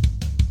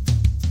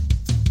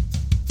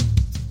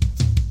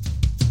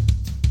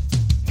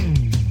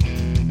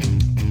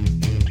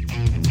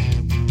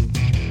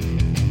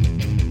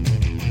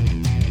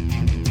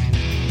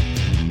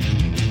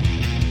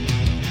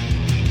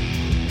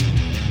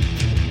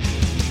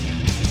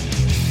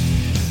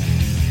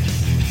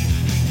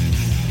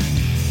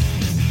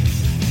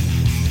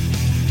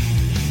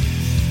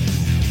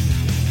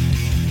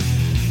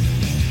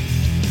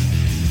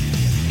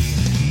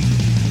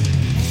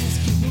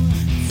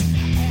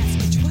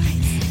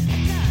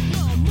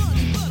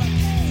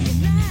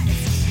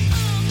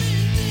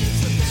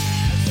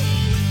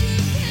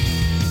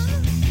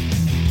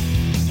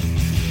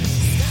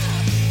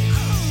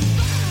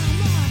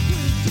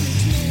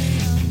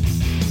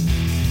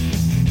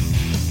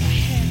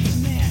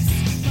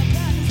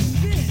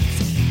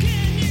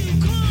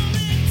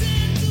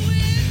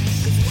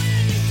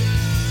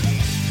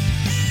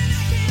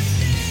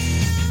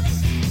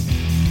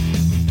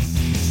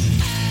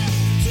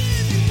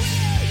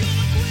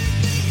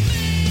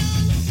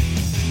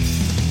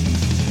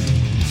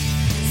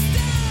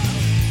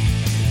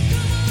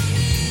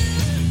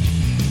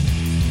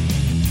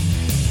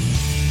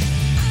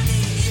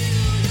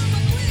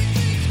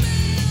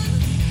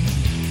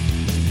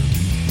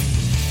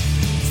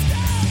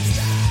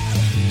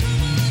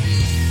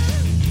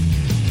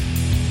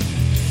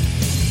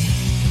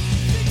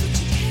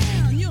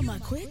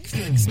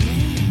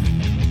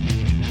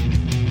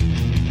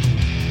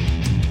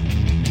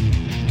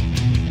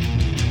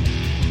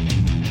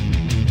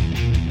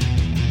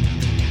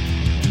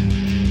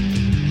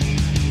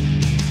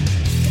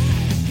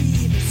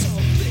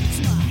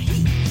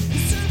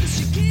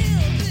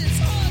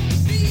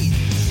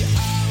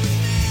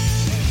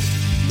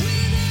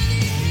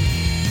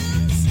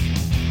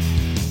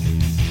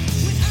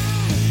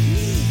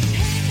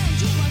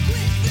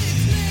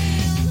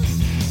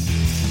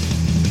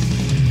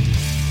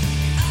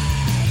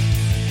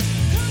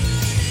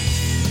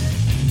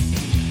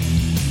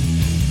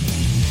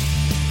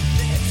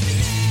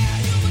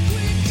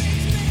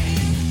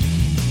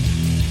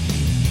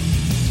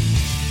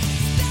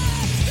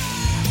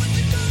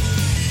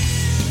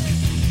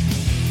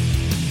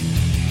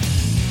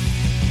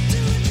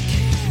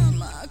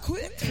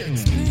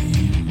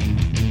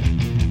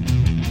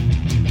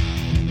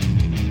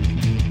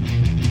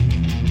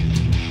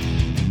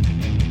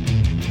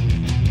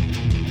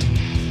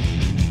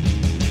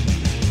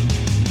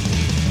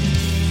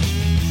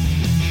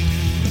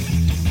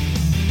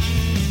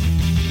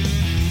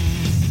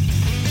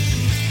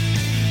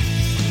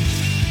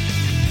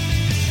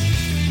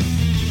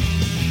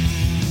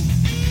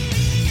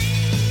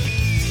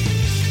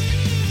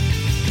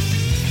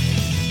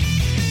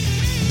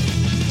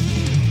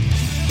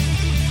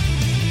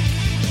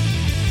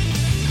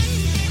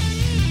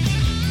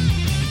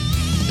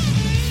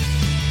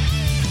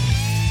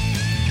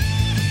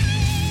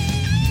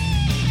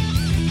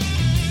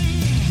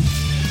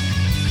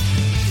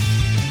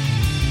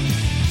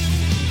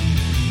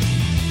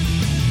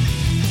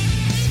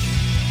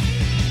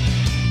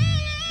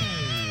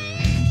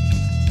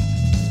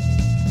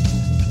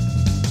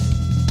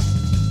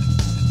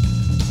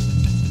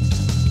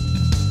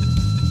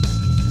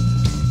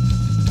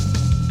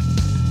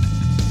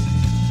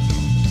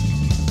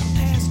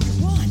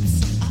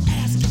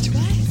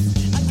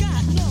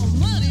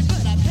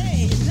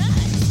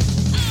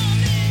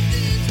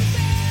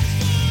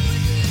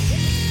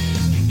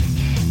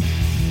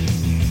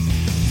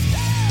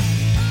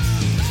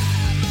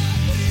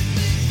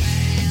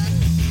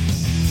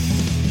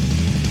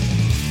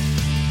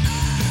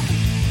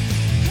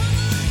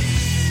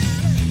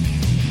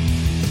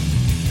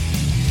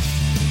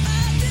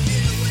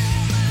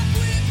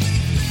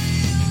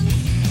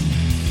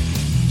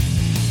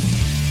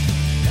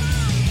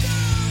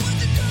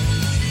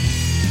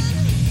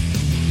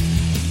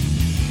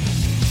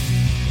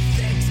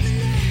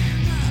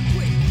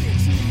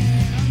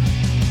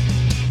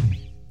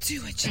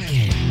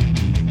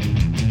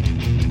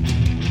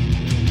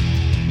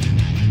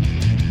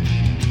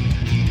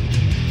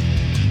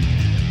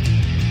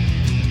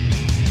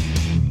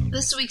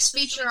 This week's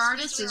feature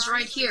artist is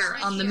right here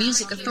on The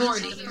Music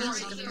Authority.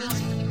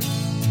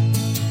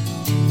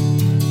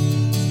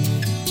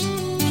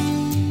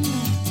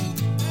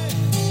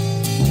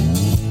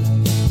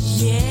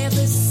 Yeah,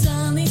 the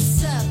sun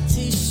is up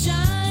to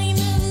shine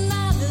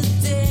another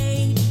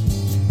day,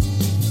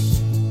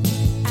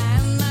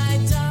 and my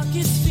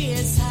darkest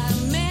fears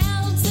have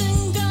melted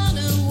and gone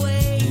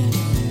away.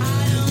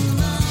 I don't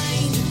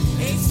mind,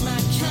 it's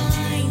my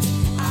kind.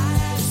 I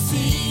have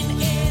seen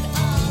it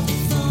all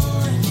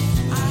before.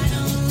 I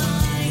don't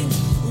mind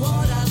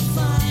what I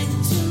find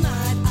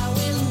tonight. I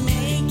will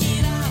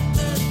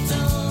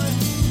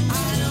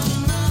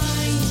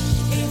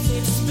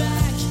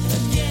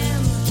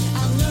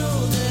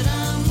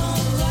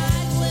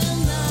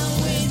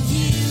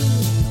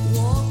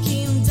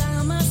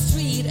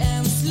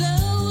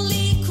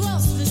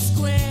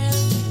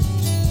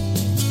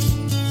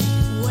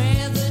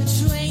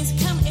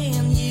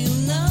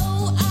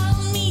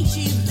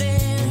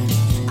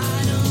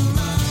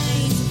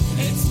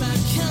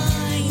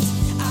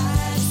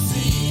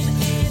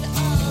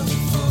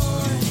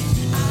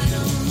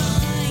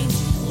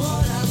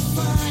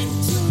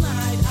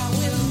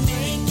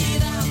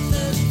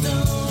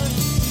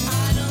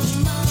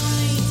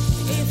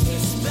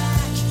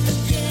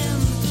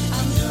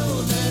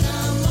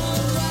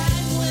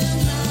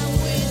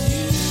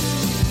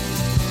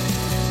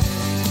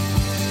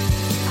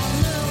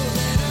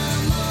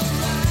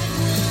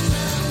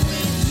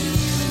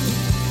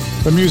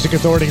The Music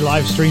Authority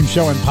live stream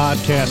show and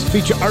podcast.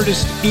 Feature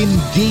artist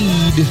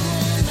indeed.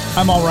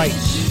 I'm all right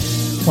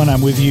when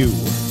I'm with you.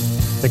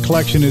 The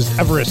collection is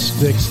Everest,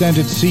 the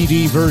extended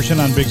CD version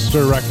on Big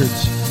Stir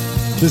Records.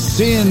 The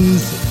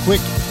Sins,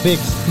 Quick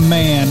Fix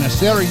Man,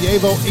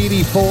 Sarajevo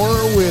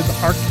 84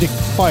 with Arctic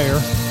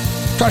Fire.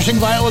 Crushing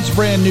Violet's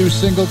brand new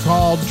single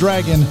called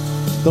Dragon,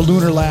 The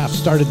Lunar Laugh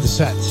started the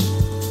set.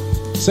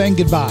 Saying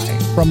goodbye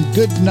from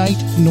Good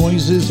Night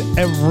Noises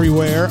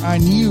Everywhere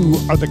on You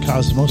Are the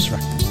Cosmos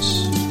Records.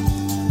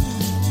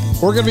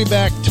 We're going to be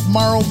back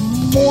tomorrow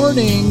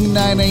morning,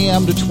 9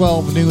 a.m. to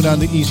 12 noon on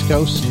the East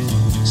Coast,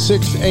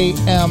 6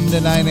 a.m. to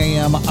 9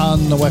 a.m.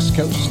 on the West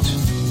Coast,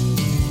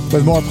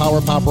 with more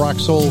power pop, rock,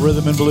 soul,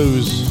 rhythm, and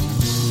blues.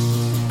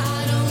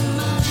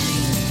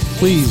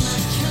 Please,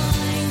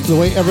 the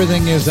way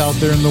everything is out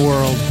there in the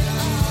world,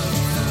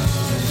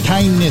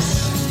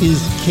 kindness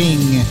is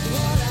king.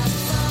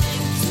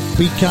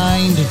 Be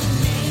kind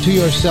to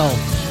yourself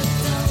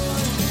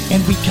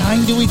and be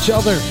kind to each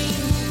other.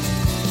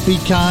 Be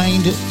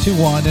kind to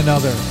one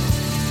another.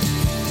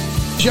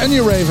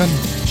 Genya Raven,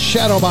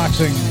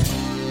 Shadowboxing,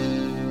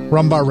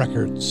 Rumbar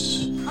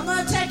Records. I'm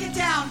going to take it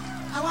down.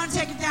 I want to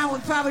take it down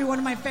with probably one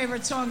of my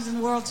favorite songs in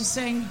the world to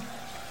sing.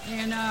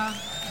 And I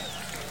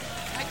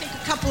think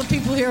a couple of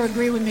people here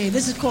agree with me.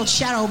 This is called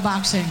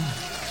Shadowboxing.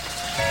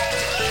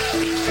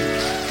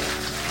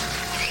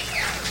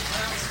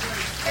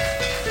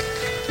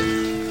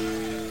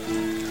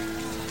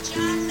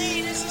 John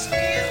Lee, this is for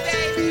you,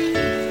 baby.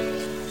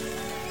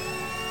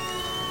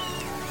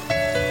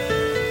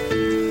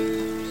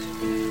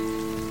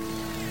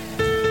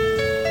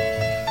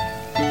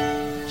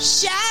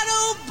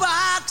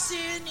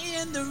 Shadowboxing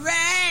in the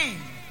rain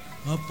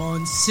up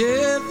on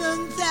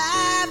 7th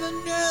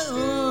Avenue,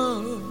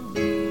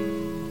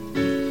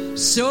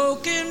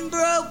 soaking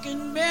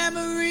broken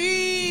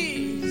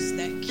memories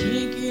that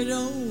can't get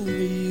over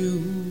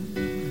you.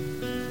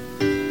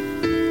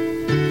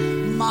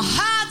 My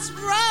heart's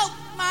broke,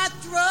 my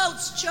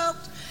throat's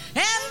choked,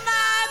 and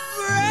my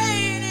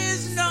brain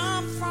is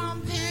numb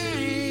from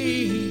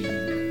pain.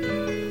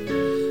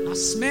 I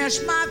smash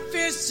my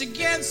fists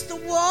against the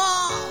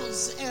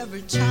walls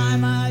every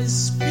time I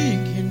speak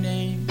your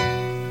name.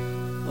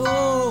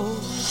 Oh,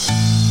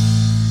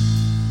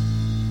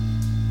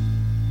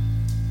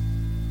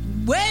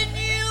 when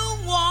you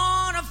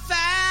wanna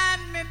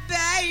find me,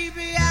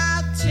 baby,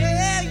 I'll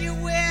tell you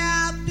where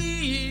I'll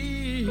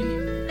be.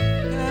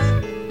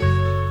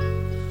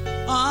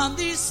 On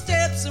these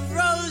steps of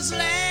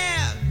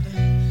Roseland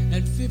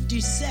and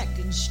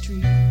 52nd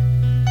Street,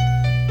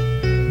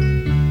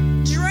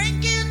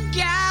 drinking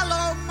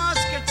Gallo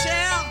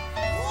Muscatel,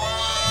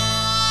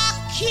 oh,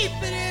 keep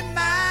it in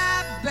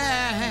my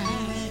bag.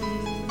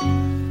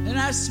 And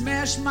I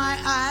smash my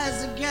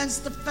eyes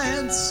against the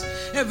fence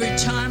every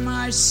time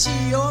I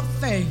see your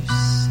face.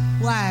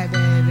 Why,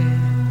 baby?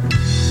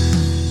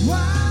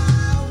 Why?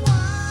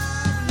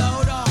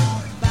 Load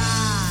on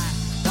by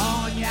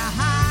on your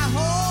high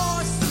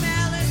horse,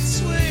 smelling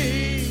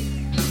sweet,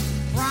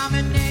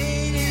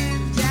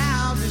 promenading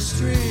down the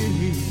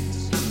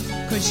streets.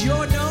 'Cause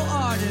you're no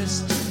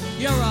artist,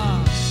 you're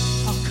a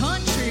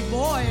country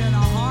boy in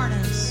a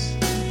harness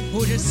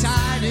who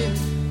decided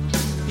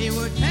he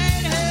would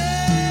paint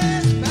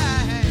his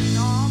bang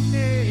on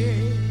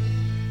me.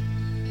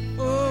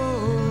 Oh,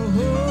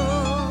 oh,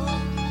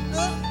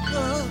 oh,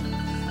 oh,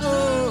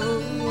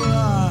 oh,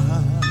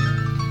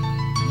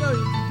 no,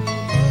 you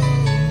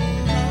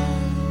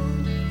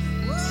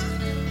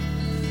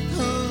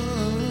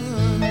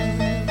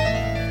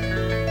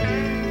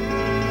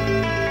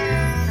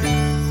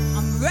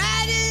I'm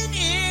riding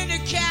in a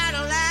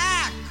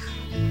Cadillac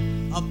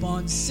up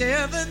on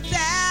 7th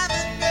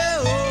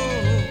Avenue,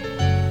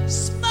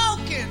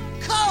 smoking,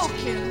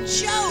 coking,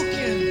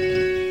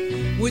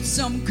 joking with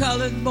some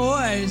colored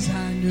boys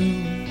I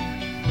knew.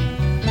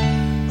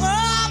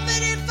 Oh,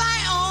 but if I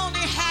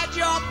only had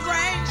your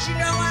brains, you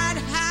know I'd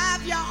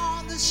have you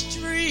on the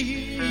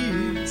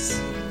streets,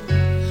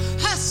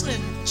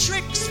 hustling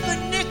tricks for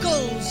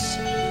nickels,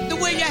 the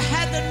way you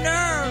had the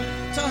nerve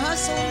to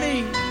hustle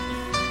me.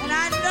 And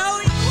I know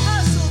you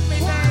hustled me,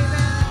 baby.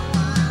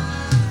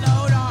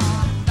 Load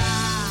on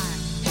by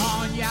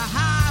on your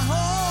high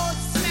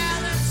horse,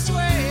 smelling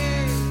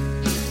sweet,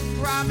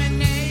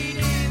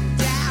 promenading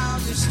down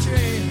the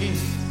street.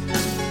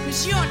 'Cause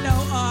you're no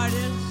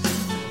artist,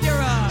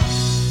 you're a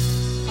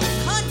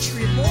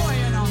country boy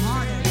in a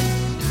harness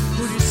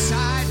who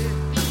decided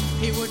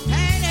he would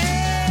paint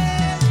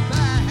his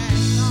bang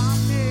on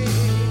me.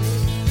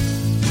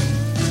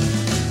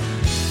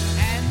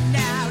 And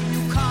now you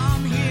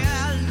come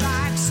here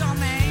like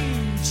some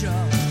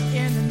angel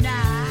in the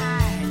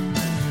night.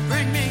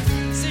 Bring me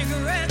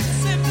cigarettes,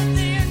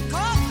 sympathy, and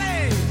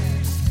coffee.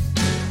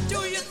 Do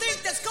you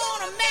think that's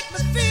gonna make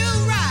me feel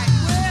right?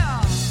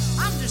 Well,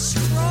 I'm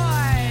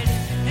destroyed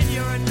and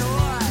you're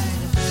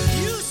annoyed.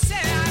 You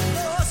say I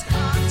lost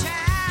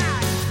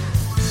contact.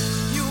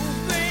 You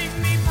bring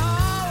me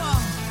power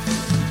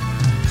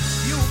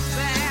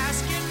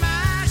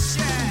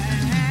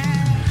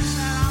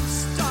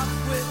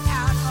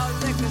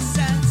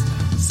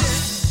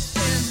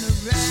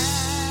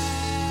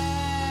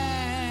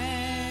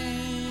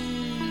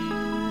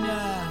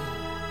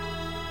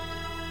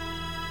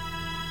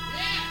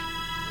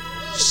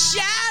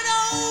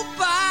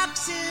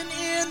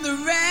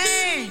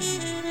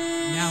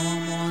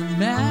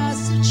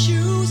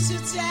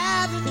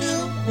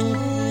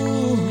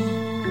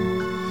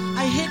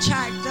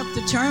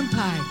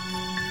turnpike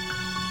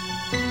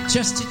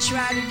just to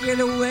try to get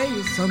away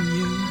from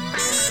you.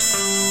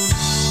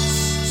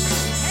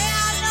 Hey,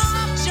 I know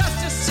I'm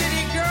just a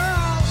city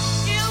girl,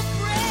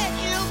 ill-bred,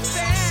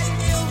 ill-fed,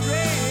 and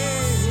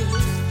ill-raised.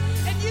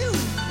 And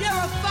you're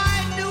a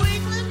fine New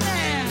England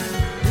man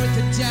with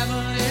the devil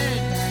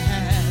in your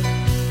head.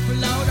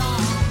 Float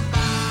on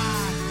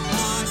by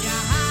on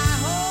your high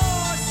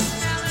horse,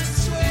 smelling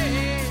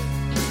sweet,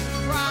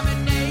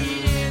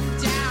 promenading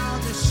down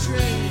the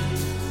street.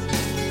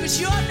 'Cause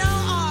you're no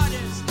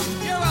artist,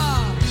 you're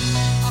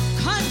a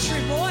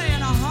country boy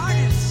in a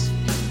harness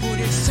who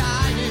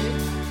decided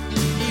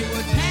he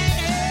would hang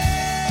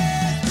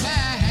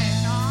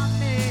on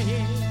me.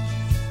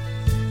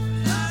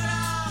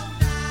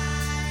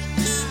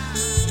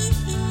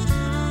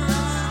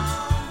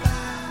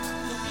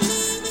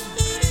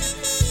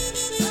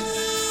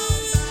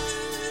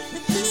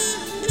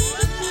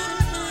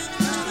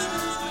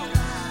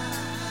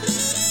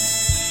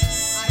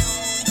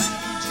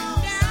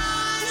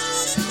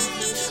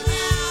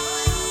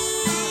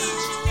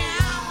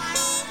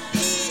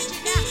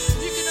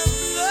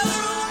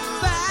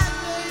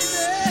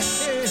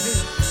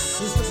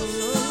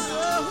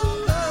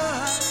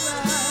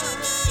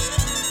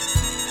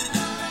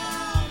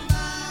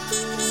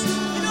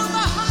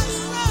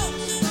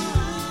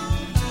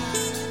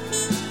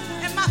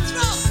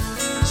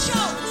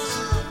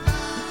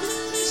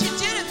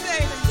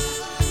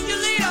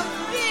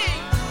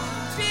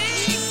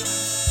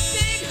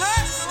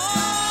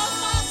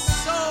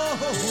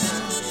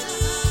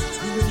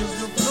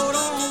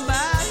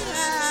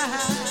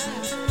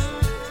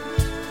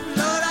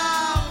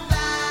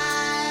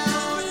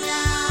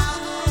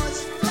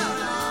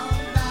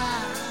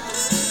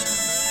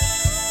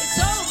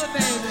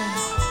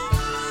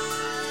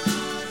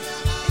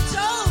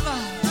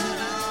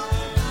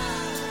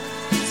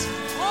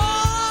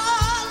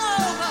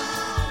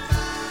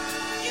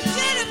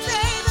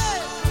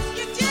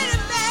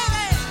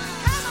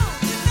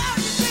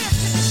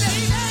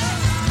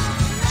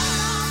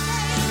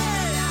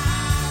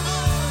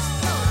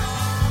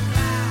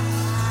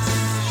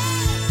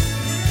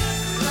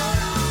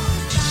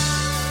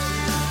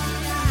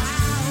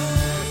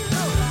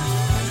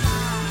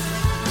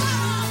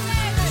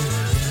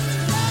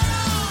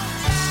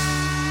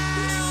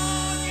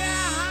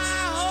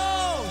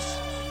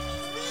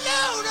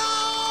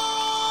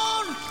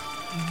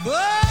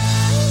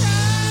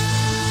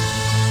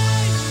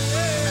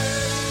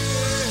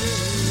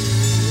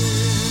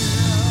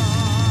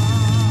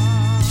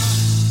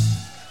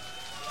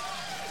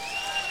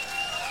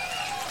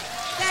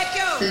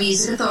 The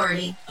Music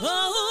Authority.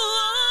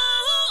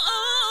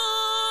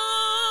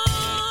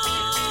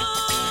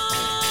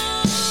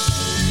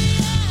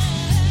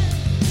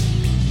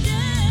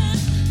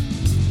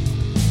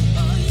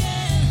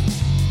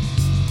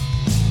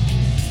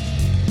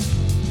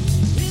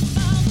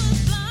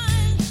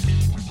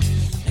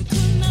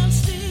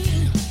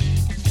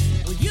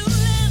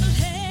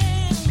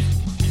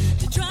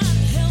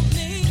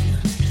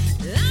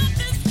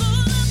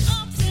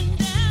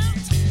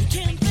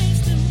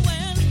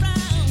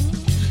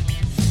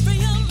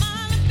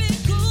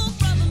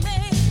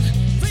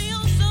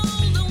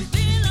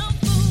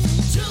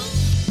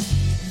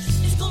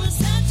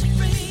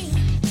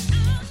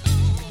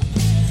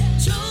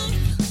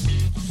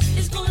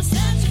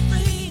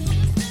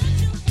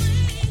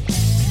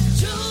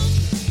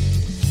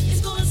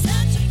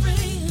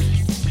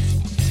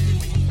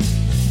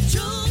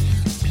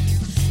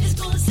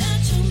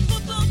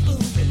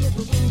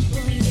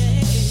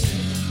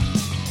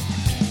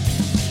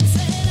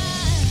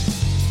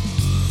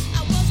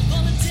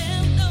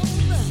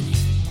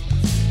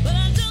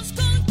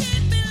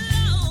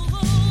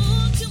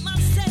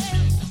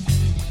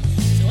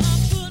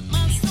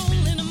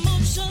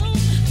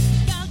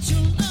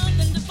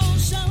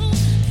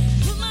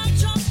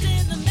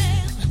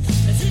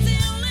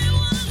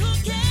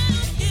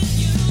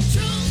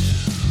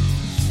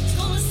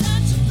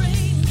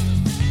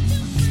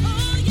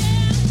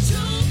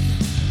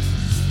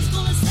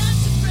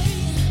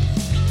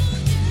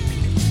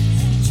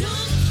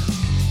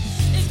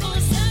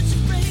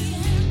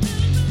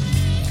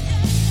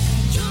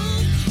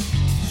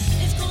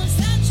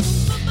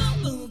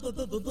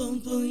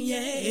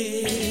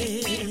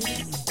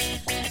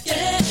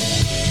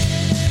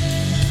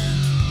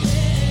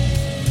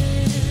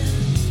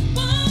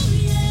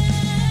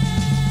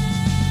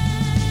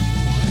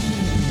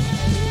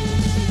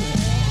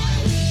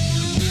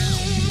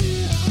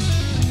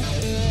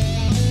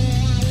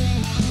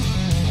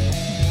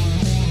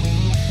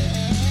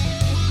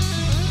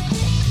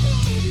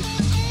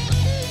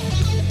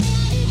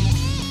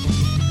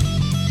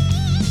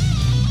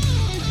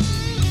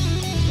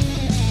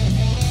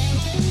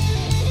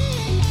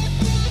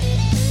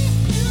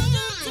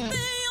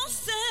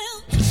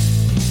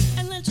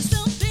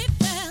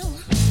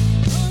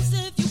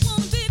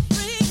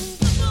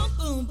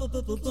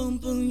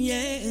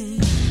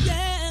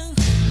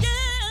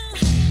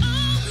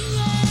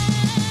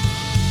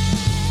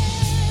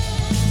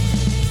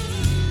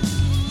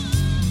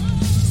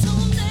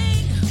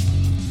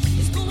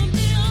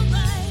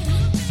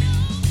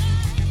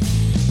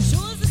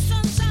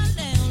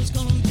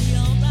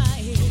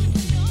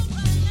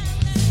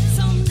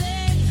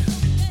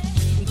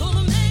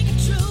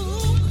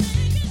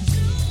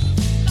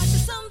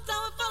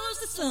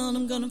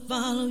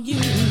 follow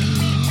you.